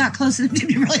haven't got close enough to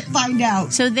really find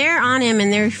out. So they're on him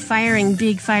and they're firing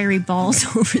big fiery balls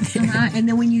over there. And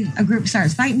then when a group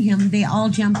starts fighting him, they all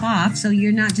jump off. So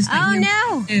you're not just fighting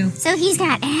him. So he's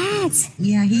got ads.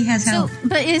 Yeah, he has help.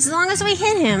 But as long as we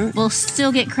hit him, we'll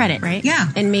still get credit, right?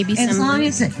 Yeah. And maybe as long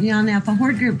as now if a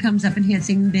horde group comes up and hits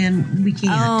him, then we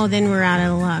can't. Oh, then we're out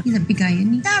of luck. He's a big guy,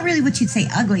 isn't he? Not really what you'd say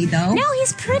ugly, though. No,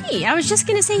 he's pretty. I was just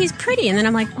going to say he's pretty, and then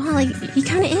I'm like, well, he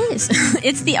kind of is.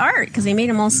 It's the art, because they made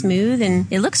him all smooth,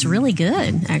 and it looks really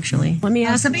good, actually. Let me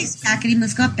ask. Somebody's attacking him.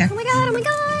 Let's go up there. Oh my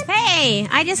God. Hey,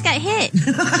 I just got hit.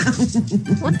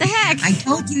 What the heck? I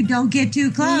told you don't get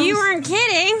too close. You weren't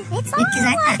kidding. It's all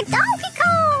like Donkey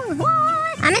Kong. What?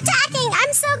 I'm attacking.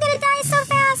 I'm so going to die so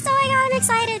fast. Oh my God, I'm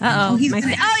excited. Uh-oh. He's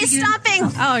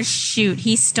stomping. Oh, shoot.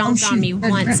 He stomped on me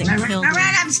once and killed me.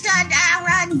 Run, I'm stunned. I'll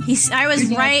run. I was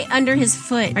right under his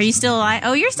foot. Are you still alive?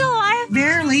 Oh, you're still alive?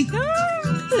 Barely.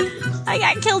 I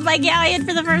got killed by Galleon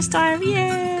for the first time.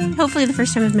 Yay. Hopefully the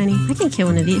first time of many. I can kill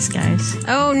one of these guys.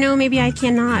 Oh, no, maybe I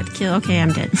cannot kill. Okay,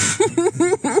 I'm dead.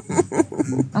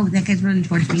 Oh, that guy's running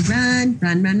towards me. Run.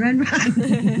 Run.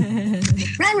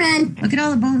 Look at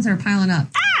all the bones that are piling up.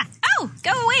 Ah! Oh,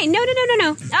 go away. No.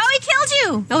 Oh, he killed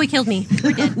you. Oh, he killed me.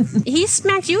 We're dead. He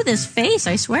smacked you with his face,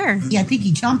 I swewer. Yeah, I think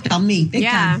he chomped on me. Big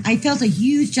time. I felt a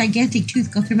huge, gigantic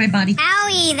tooth go through my body.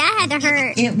 Owie, that had to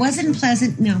hurt. It wasn't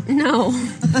pleasant, no. Oh,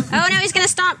 now he's going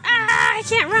to stomp. Ah, I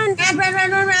can't run.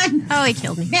 Run. Oh, he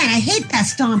killed me. Man, I hate that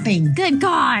stomping. Good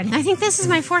God. I think this is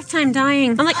my fourth time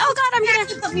dying. I'm like, oh, God, I'm going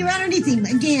to... put me right underneath him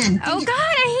again. Oh, God,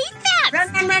 I hate that. Run.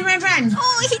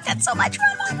 Oh, I hate that so much.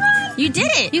 Run. You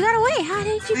did it. You got away. How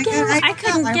did you get away? I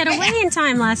couldn't get away in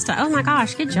time last time. Oh, my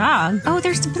gosh. Good job. Oh,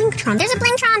 there's the Blingtron. There's a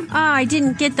Blingtron. Oh, I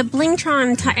didn't get the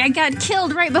Blingtron. I got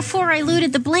killed right before I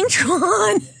looted the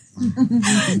Blingtron.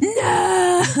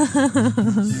 No.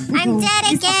 I'm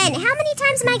dead again. How many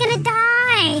times am I going to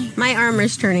die? My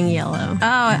armor's turning yellow. Oh,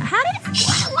 why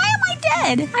am I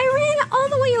dead? I ran all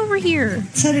the way over here.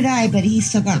 So did I, but he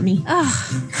still got me.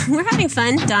 Oh, we're having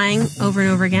fun dying over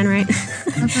and over again, right?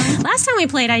 Last time we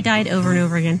played, I died over and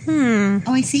over again.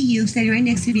 Oh, I see you standing right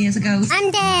next to me as a ghost.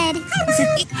 I'm dead.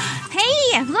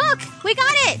 Hey, look, we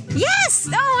got it. Yes.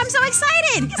 Oh, I'm so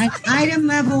excited. Item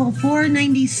level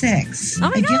 496. Oh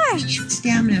my gosh.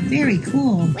 Stamina, very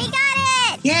cool. We got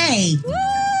it. Yay.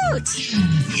 Woot.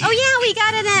 Oh yeah,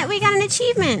 we got an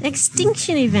achievement.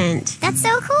 Extinction event. That's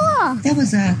so cool. That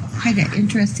was quite an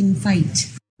interesting fight.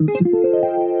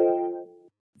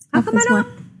 How come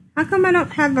I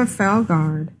don't have a fell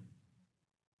guard?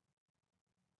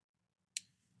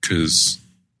 Because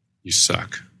you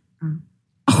suck.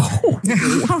 Oh,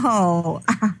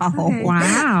 Okay.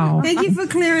 wow. Thank you for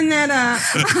clearing that up.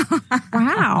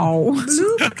 Wow.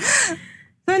 Bloop.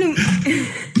 So anyway,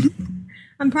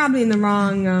 I'm probably in the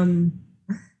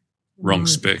wrong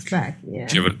spec. Yeah.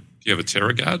 Do you have a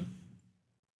Terror Guard?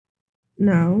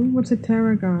 No. What's a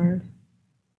Terror Guard?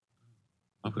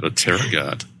 I've got a Terror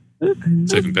Guard.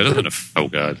 It's even better than a Fell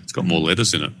Guard. It's got more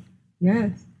letters in it.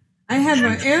 Yes. I have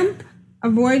an Imp, a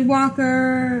Void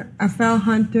Walker, a Fell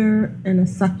Hunter, and a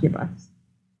Succubus.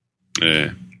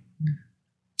 Yeah.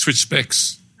 Switch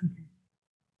specs.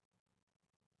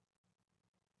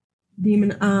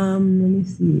 Demon, let me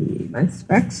see. My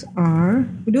specs are...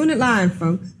 We're doing it live,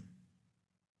 folks.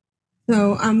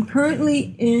 So I'm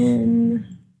currently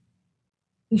in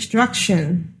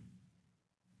Destruction.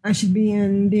 I should be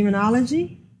in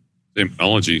Demonology.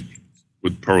 Demonology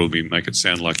would probably make it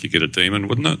sound like you get a demon,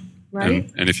 wouldn't it?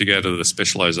 Right. And if you go to the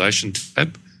specialization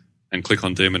tab and click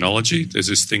on Demonology, there's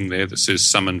this thing there that says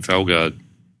Summon Felguard.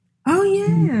 Oh,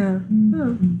 yeah.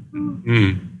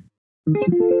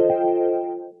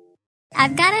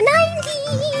 I've got a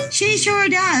 90. She sure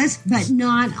does, but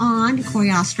not on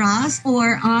Coriostras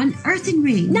or on Earthen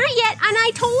Ring. Not yet, and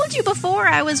I told you before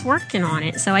I was working on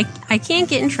it, so I can't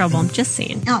get in trouble. I'm just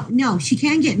saying. Oh, no, she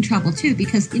can get in trouble, too,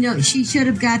 because, she should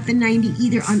have got the 90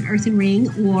 either on Earthen Ring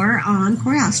or on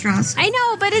Coriostras. I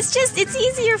know, but it's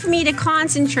easier for me to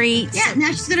concentrate. Yeah, now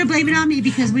she's going to blame it on me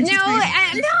because when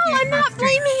I'm not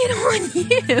blaming it on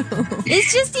you.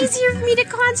 It's just easier for me to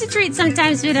concentrate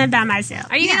sometimes when I'm by myself.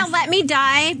 Are you going to let me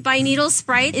die by needle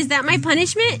sprite? Is that my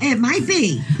punishment? It might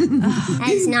be.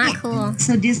 That's not cool.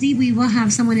 So, Disney, we will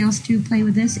have someone else to play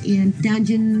with us in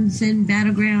dungeons and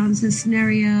battlegrounds and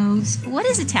scenarios. What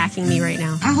is attacking me right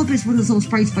now? I hope it's one of those little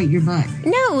sprites bite your butt.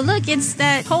 No, look, it's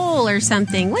that hole or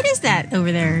something. What is that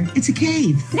over there? It's a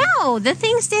cave. No, the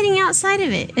thing standing outside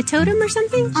of it. A totem or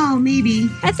something? Oh, maybe.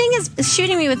 That thing is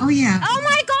shooting me with... Oh, yeah. Oh,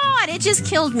 my God! It just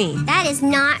killed me. That is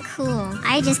not cool.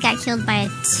 I just got killed by a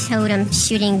totem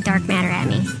shooting dark matter at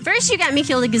me. First, you got me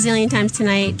killed a gazillion times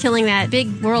tonight, killing that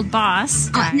big world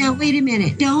boss. Now, wait a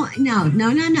minute. No.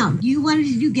 You wanted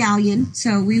to do Galleon,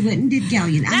 so we went and did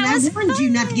Galleon. And I warned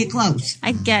you not to get close.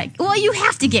 Well, you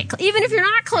have to get close. Even if you're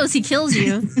not close, he kills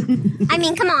you. I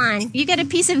mean, come on. You get a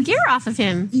piece of gear off of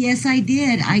him. Yes, I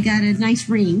did. I got a nice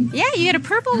ring. Yeah, you got a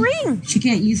purple ring. She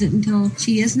can't use it until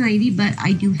she is 90, but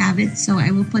I do have it, so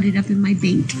I will put it up in my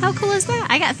bank. How cool is that?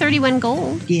 I got 31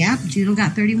 gold. Yeah, Judo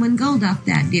got 31 gold off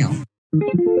that deal.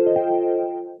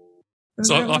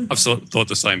 So I've sort of thought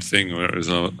the same thing. Whereas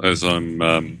if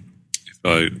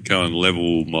I go and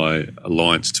level my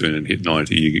alliance turn and hit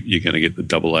 90, you're going to get the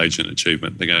double agent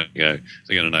achievement. They're going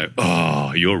to know.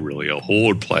 Oh, you're really a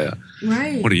horde player.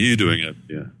 Right. What are you doing up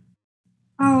here?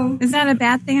 Oh, is that a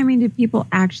bad thing? I mean, do people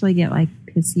actually get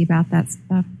pissy about that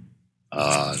stuff?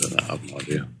 I don't know. I have no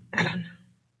idea. I don't know.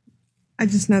 I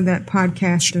just know that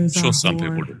podcasters Sure, are some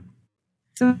horde. people do.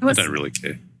 So I don't really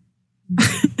care.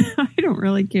 I don't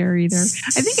really care either.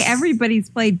 I think everybody's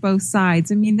played both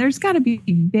sides. I mean, there's got to be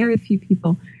very few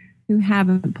people who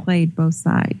haven't played both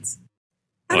sides.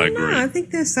 I don't know. I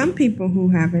think there's some people who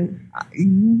haven't.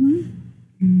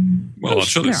 Well, I'm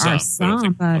sure there's there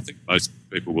some, but I think most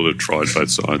people will have tried both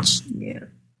sides. Yeah.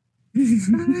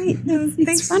 Right. No,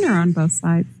 It's funner on both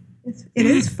sides. It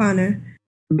is funner.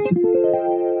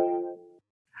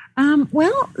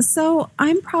 Well, so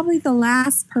I'm probably the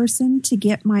last person to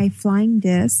get my flying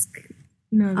disc.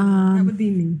 No, that would be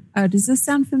me. Does this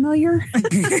sound familiar?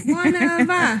 One of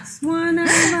us.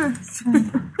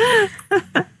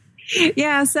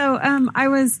 Yeah, so I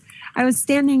was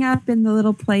standing up in the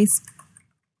little place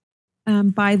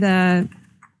by the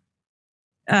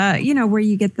where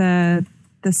you get the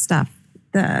stuff,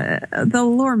 the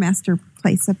lore master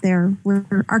place up there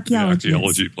where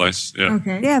archaeology place. Yeah.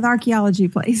 Okay. Yeah, the archaeology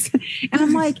place. And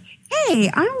I'm like, hey,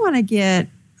 I want to get,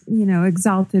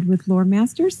 exalted with lore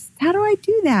masters. How do I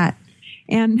do that?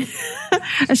 And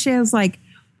Ashay was like,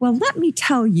 well, let me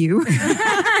tell you.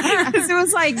 Because it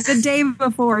was like the day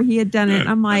before he had done it.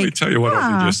 I'm like, let me tell you what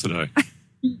I did yesterday.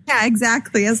 Yeah,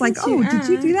 exactly. I was like, oh, did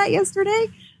you do that yesterday?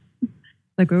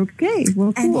 Like, okay,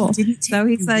 well, cool. So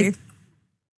he's like,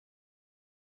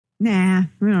 nah,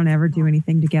 we don't ever do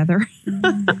anything together.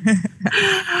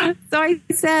 So I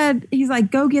said, he's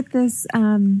like, go get this,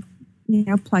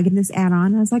 plug in this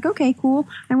add-on. I was like, okay, cool.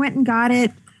 I went and got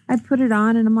it. I put it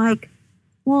on and I'm like,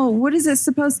 well, what is it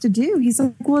supposed to do? He's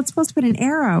like, well, it's supposed to put an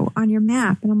arrow on your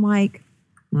map. And I'm like,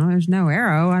 well, there's no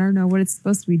arrow. I don't know what it's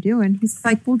supposed to be doing. He's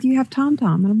like, well, do you have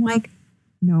TomTom? And I'm like,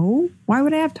 no, why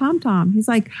would I have TomTom? He's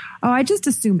like, oh, I just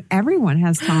assume everyone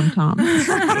has TomTom.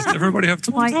 Does everybody have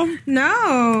TomTom? No.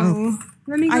 Oh.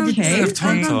 Let me go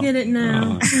get it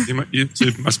now. You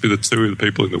must be the two of the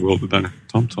people in the world that don't have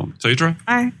TomTom. Tidra?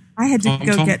 I had to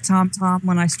go get TomTom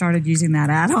when I started using that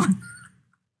add-on.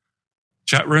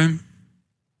 Chat room?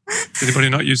 Does anybody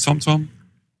not use TomTom?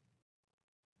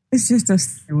 It's just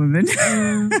a woman.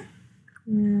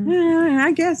 Yeah,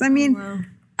 I guess. I mean,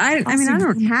 I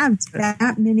don't have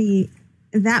that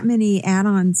many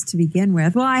add-ons to begin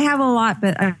with. Well, I have a lot,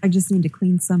 but I just need to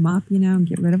clean some up, and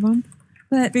get rid of them.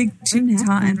 But Big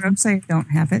Tom and Rumsay don't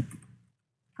have it.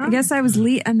 I guess I was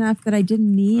elite enough that I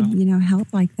didn't need,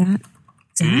 help like that.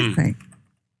 Exactly.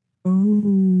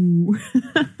 Oh.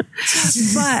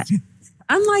 But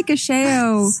unlike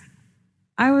Ashayo,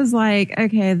 I was like,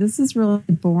 okay, this is really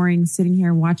boring sitting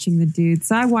here watching the dude.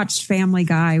 So I watched Family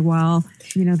Guy while,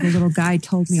 the little guy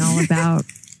told me all about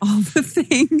all the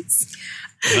things.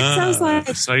 So I was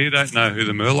like, so you don't know who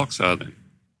the Murlocs are then?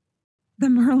 The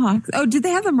Murlocs. Oh, did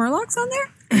they have the Murlocs on there?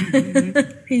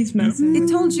 He's messing. It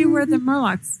told you where the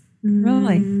Murlocs.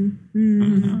 Really?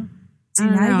 See,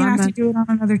 now you're going to have to do it on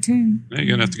another tune. Now you're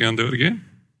going to have to go and do it again?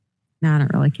 No, I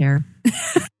don't really care.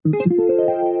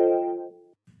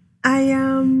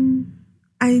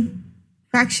 I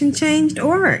faction changed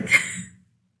Oric.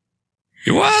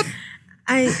 You what?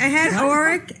 I had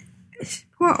Oric.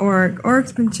 Poor Oric.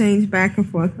 Oric's been changed back and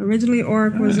forth. Originally,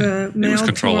 Oric was a male. He was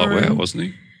Control Alt Tauren. WoW, wasn't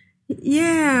he?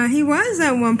 Yeah, he was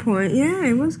at one point. Yeah,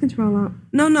 he was Control Alt.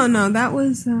 No. That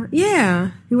was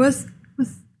yeah. He was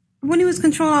when he was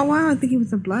Control Alt WoW. I think he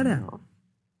was a Blood Elf.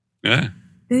 Yeah.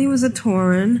 Then he was a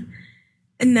Tauren,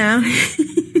 and now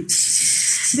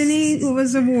then he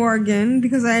was a Worgen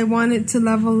because I wanted to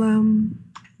level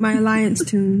my Alliance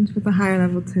tunes with a higher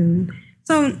level tune.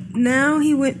 So now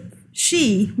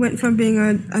she went from being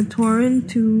a Tauren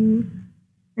to,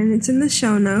 and it's in the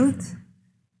show notes,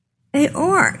 an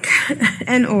orc.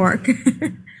 And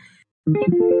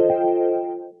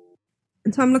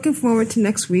so I'm looking forward to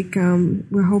next week.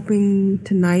 We're hoping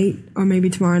tonight or maybe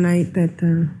tomorrow night that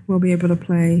we'll be able to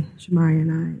play, Shemaya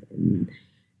and I.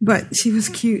 But she was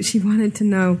cute. She wanted to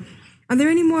know, are there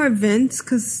any more events?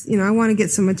 Because, I want to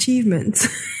get some achievements.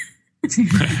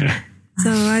 So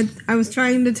I was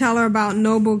trying to tell her about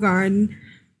Noble Garden,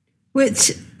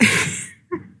 which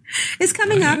is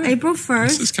coming up April 1st.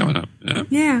 This is coming up, yeah.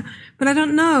 Yeah, but I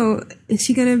don't know. Is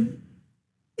she going to...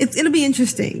 It'll be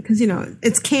interesting because,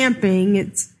 it's camping,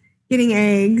 it's getting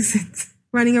eggs, it's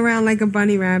running around like a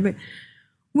bunny rabbit,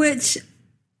 which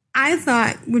I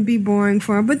thought would be boring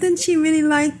for her. But then she really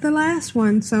liked the last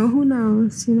one, so who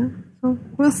knows, So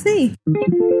we'll see.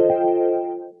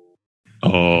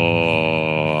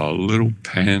 Oh, little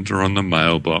panda on the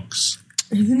mailbox.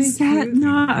 Is that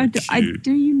not?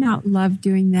 Do you not love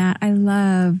doing that? I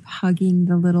love hugging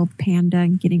the little panda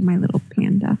and getting my little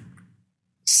panda.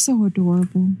 So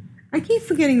adorable. I keep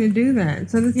forgetting to do that.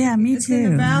 So me it's too.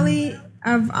 In the Valley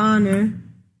of Honor,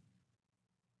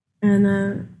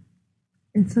 and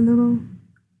it's a little.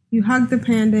 You hug the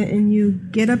panda and you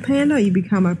get a panda, or you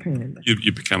become a panda.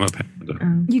 You become a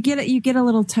panda. You get a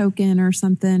little token or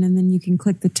something, and then you can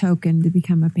click the token to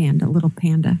become a panda, little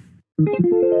panda.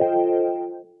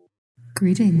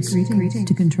 Greetings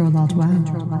to Control Alt WoW.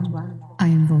 I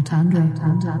am Voltandra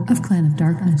of Clan of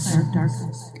Darkness.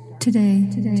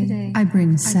 Today, I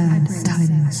bring sad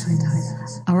tidings.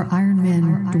 Our Iron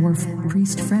Man dwarf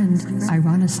priest friend,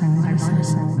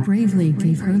 Ironicide, bravely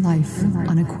gave her life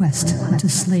on a quest to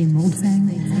slay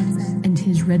Moldfang and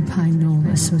his Red Pine Knoll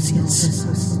associates.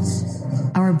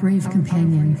 Our brave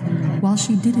companion, while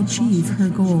she did achieve her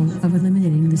goal of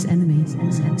eliminating this enemy,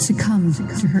 succumbed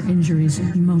to her injuries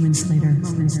moments later.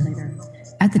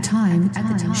 At the time,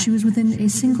 she was within a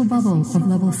single bubble of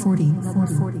level 40,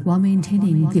 while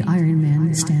maintaining the Iron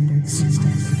Man standards.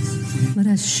 Let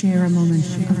us share a moment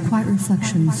of quiet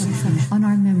reflections on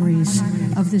our memories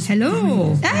of this...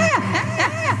 Hello!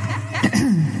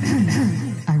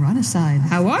 Ironicide.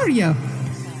 How are you?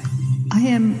 I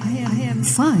am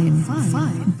fine.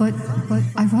 But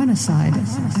Ironicide,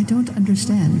 I don't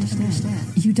understand.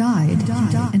 You died,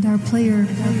 and our player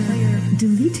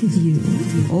deleted you.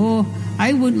 Oh,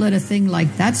 I wouldn't let a thing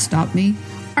like that stop me.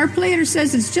 Our player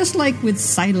says it's just like with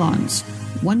Cylons.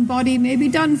 One body may be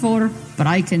done for, but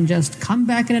I can just come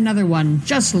back in another one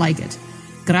just like it.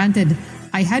 Granted,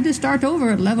 I had to start over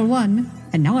at level 1,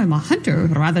 and now I'm a hunter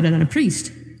rather than a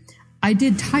priest. I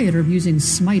did tire of using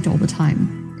Smite all the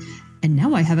time. And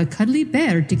now I have a cuddly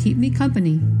bear to keep me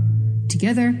company.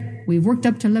 Together, we've worked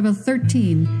up to level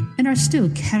 13 and are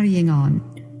still carrying on.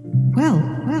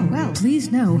 Well,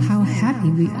 please know how happy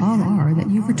we all are that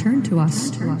you've returned to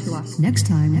us. Next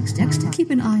time,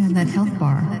 keep an eye on that health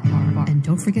bar. And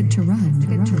don't forget to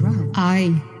run.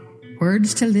 Aye,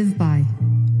 words to live by.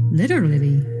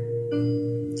 Literally.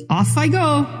 Off I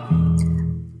go.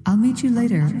 I'll meet you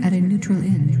later at a neutral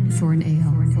inn for an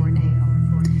ale.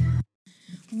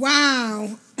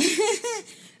 Wow.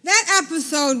 That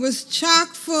episode was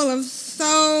chock full of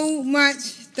so much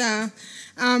stuff.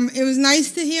 It was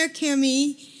nice to hear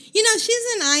Kimmy. She's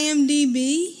in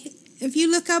IMDb. If you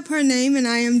look up her name in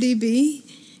IMDb,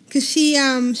 because she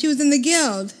was in the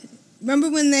guild.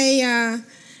 Remember when they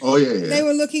they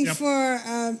were looking for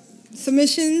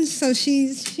submissions? So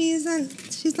she's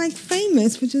like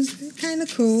famous, which is kind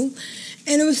of cool.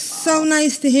 And it was so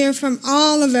nice to hear from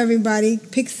all of everybody,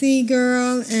 Pixie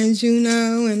Girl and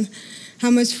Juno, and how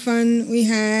much fun we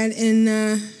had, and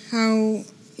how,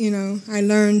 I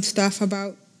learned stuff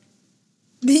about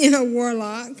being a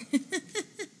warlock. And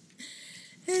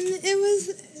it was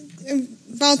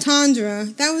Voltandra.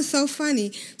 That was so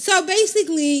funny. So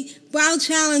basically, WoW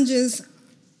challengers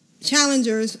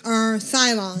are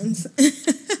Cylons.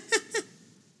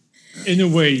 In a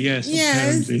way, yes.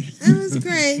 Yes, Apparently. that was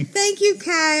great. Thank you,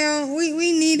 Kyle.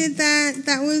 We needed that.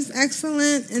 That was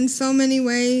excellent in so many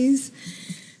ways.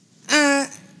 Grand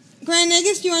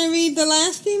Negus, do you want to read the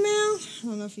last email? I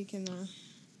don't know if you can.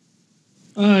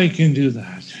 I can do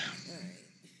that.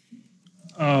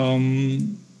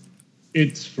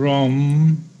 It's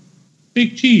from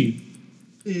Big G.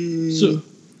 So,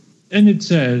 and it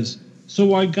says,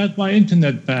 so I got my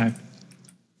internet back.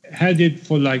 Had it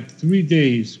for like 3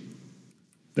 days.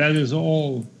 That is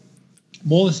all.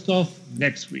 More stuff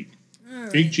next week. All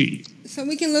right. Big G. So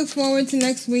we can look forward to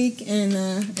next week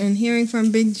and hearing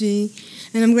from Big G.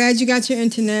 And I'm glad you got your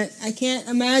internet. I can't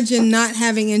imagine not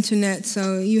having internet.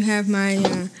 So you have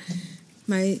my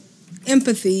my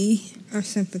empathy or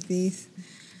sympathies.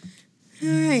 All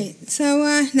right.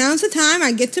 So now's the time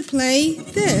I get to play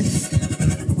this.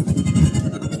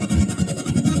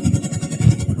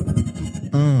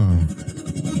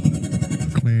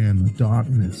 Clan of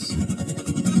Darkness.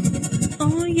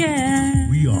 Oh, yeah.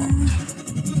 We are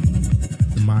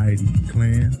the mighty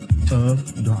Clan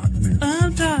of Darkness.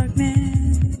 Of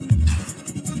darkness.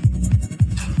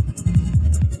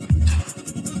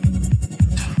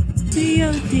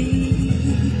 D.O.D.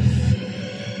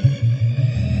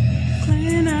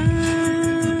 Clan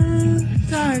of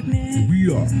Darkness. We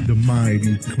are the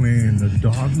mighty Clan of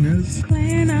Darkness.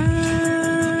 Clan of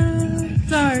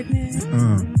Darkness.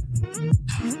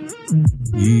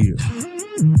 Yeah.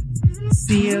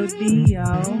 C.O.D.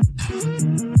 y'all.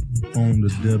 On the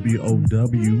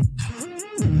WOW.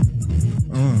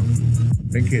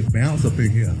 They get bounce up in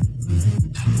here.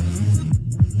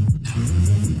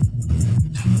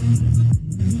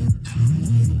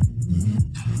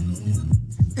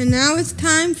 And now it's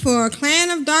time for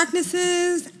Clan of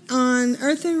Darknesses on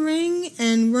Earthen Ring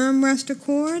and Wormrest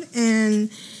Accord and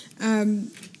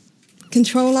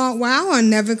Control Alt WoW on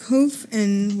Neverhoof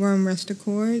and Wormrest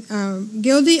Accord.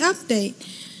 Guildy update.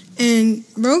 And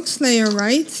Rogue Slayer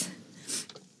writes,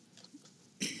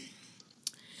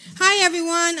 hi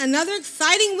everyone, another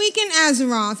exciting week in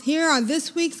Azeroth. Here are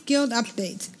this week's guild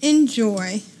updates.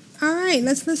 Enjoy. All right,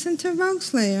 let's listen to Rogue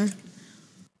Slayer.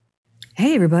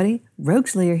 Hey everybody, Rogue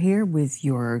Slayer here with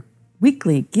your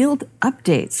weekly guild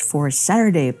updates for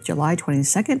Saturday, July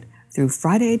 22nd through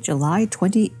Friday, July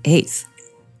 28th.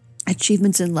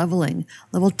 Achievements in leveling.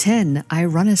 Level 10, I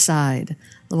Run Aside.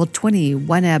 Level 20,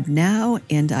 One Ab Now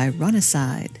and I Run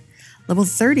Aside. Level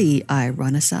 30, I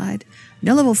Run Aside.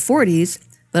 No level 40s,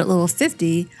 but at level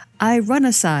 50, I Run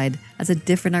Aside. That's a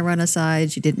different I Run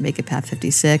Aside. She didn't make it past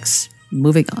 56.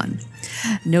 Moving on.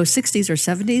 No 60s or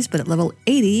 70s, but at level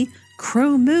 80,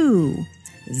 Crow Moo.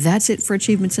 That's it for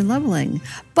achievements in leveling.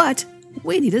 But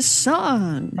we need a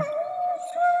song.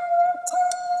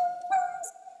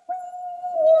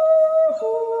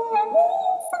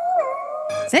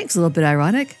 Thanks, a little bit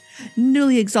ironic.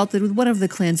 Newly exalted with one of the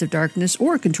Clans of Darkness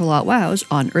or Control Alt WoWs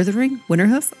on Earthen Ring,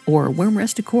 Winterhoof, or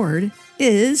Wormrest Accord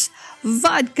is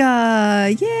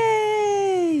Vodka.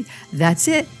 Yay! That's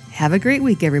it. Have a great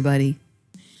week, everybody.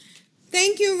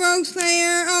 Thank you, Rogue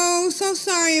Slayer. Oh, so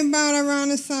sorry about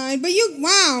Ironicide. But you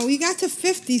got to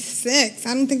 56.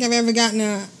 I don't think I've ever gotten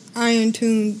a Iron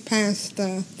Tune past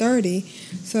 30.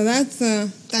 So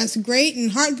that's great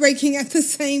and heartbreaking at the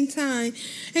same time.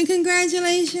 And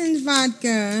congratulations,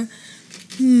 Vodka.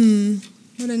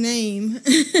 What a name.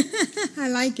 I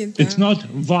like it, though. It's not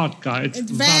vodka,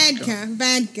 it's vodka.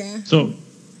 Vodka. So.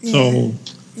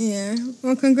 Yeah.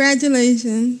 Well,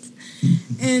 congratulations.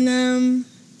 And,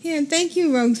 yeah, thank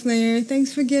you, Rogue Slayer.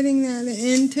 Thanks for getting that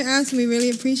in to us. We really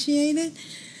appreciate it.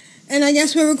 And I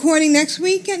guess we're recording next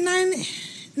week at 9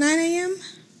 a.m.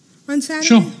 on Saturday?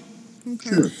 Sure. Okay.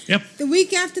 Sure. Yep. The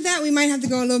week after that, we might have to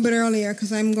go a little bit earlier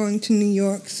because I'm going to New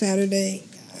York Saturday.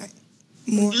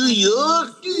 New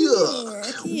York.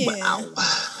 Yeah. Wow.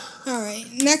 All right.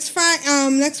 Next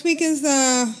week is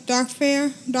Dark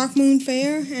Moon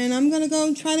Fair, and I'm gonna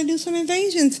go try to do some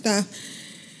invasion stuff.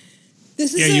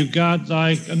 You got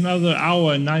like another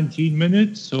hour and 19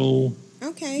 minutes, so.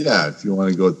 Okay. Yeah, if you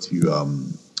want to go to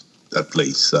that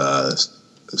place,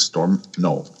 Storm.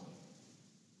 No.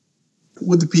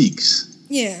 With the peaks.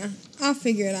 Yeah, I'll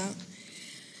figure it out.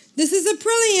 This is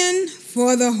Aprillian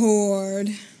for the Horde.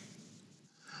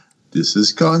 This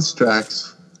is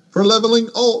Constrax for leveling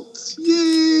alts.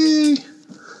 Yay!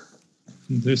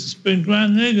 This has been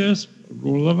Grand Negus,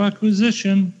 Rule of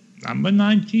Acquisition, number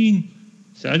 19.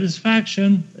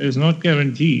 Satisfaction is not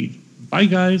guaranteed. Bye,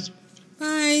 guys.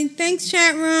 Bye. Thanks,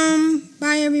 chat room.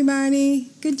 Bye, everybody.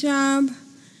 Good job.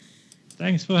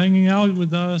 Thanks for hanging out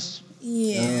with us.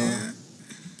 Yeah.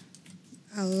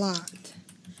 A lot.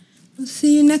 We'll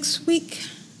see you next week.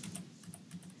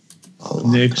 A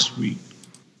next week.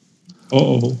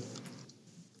 Uh-oh.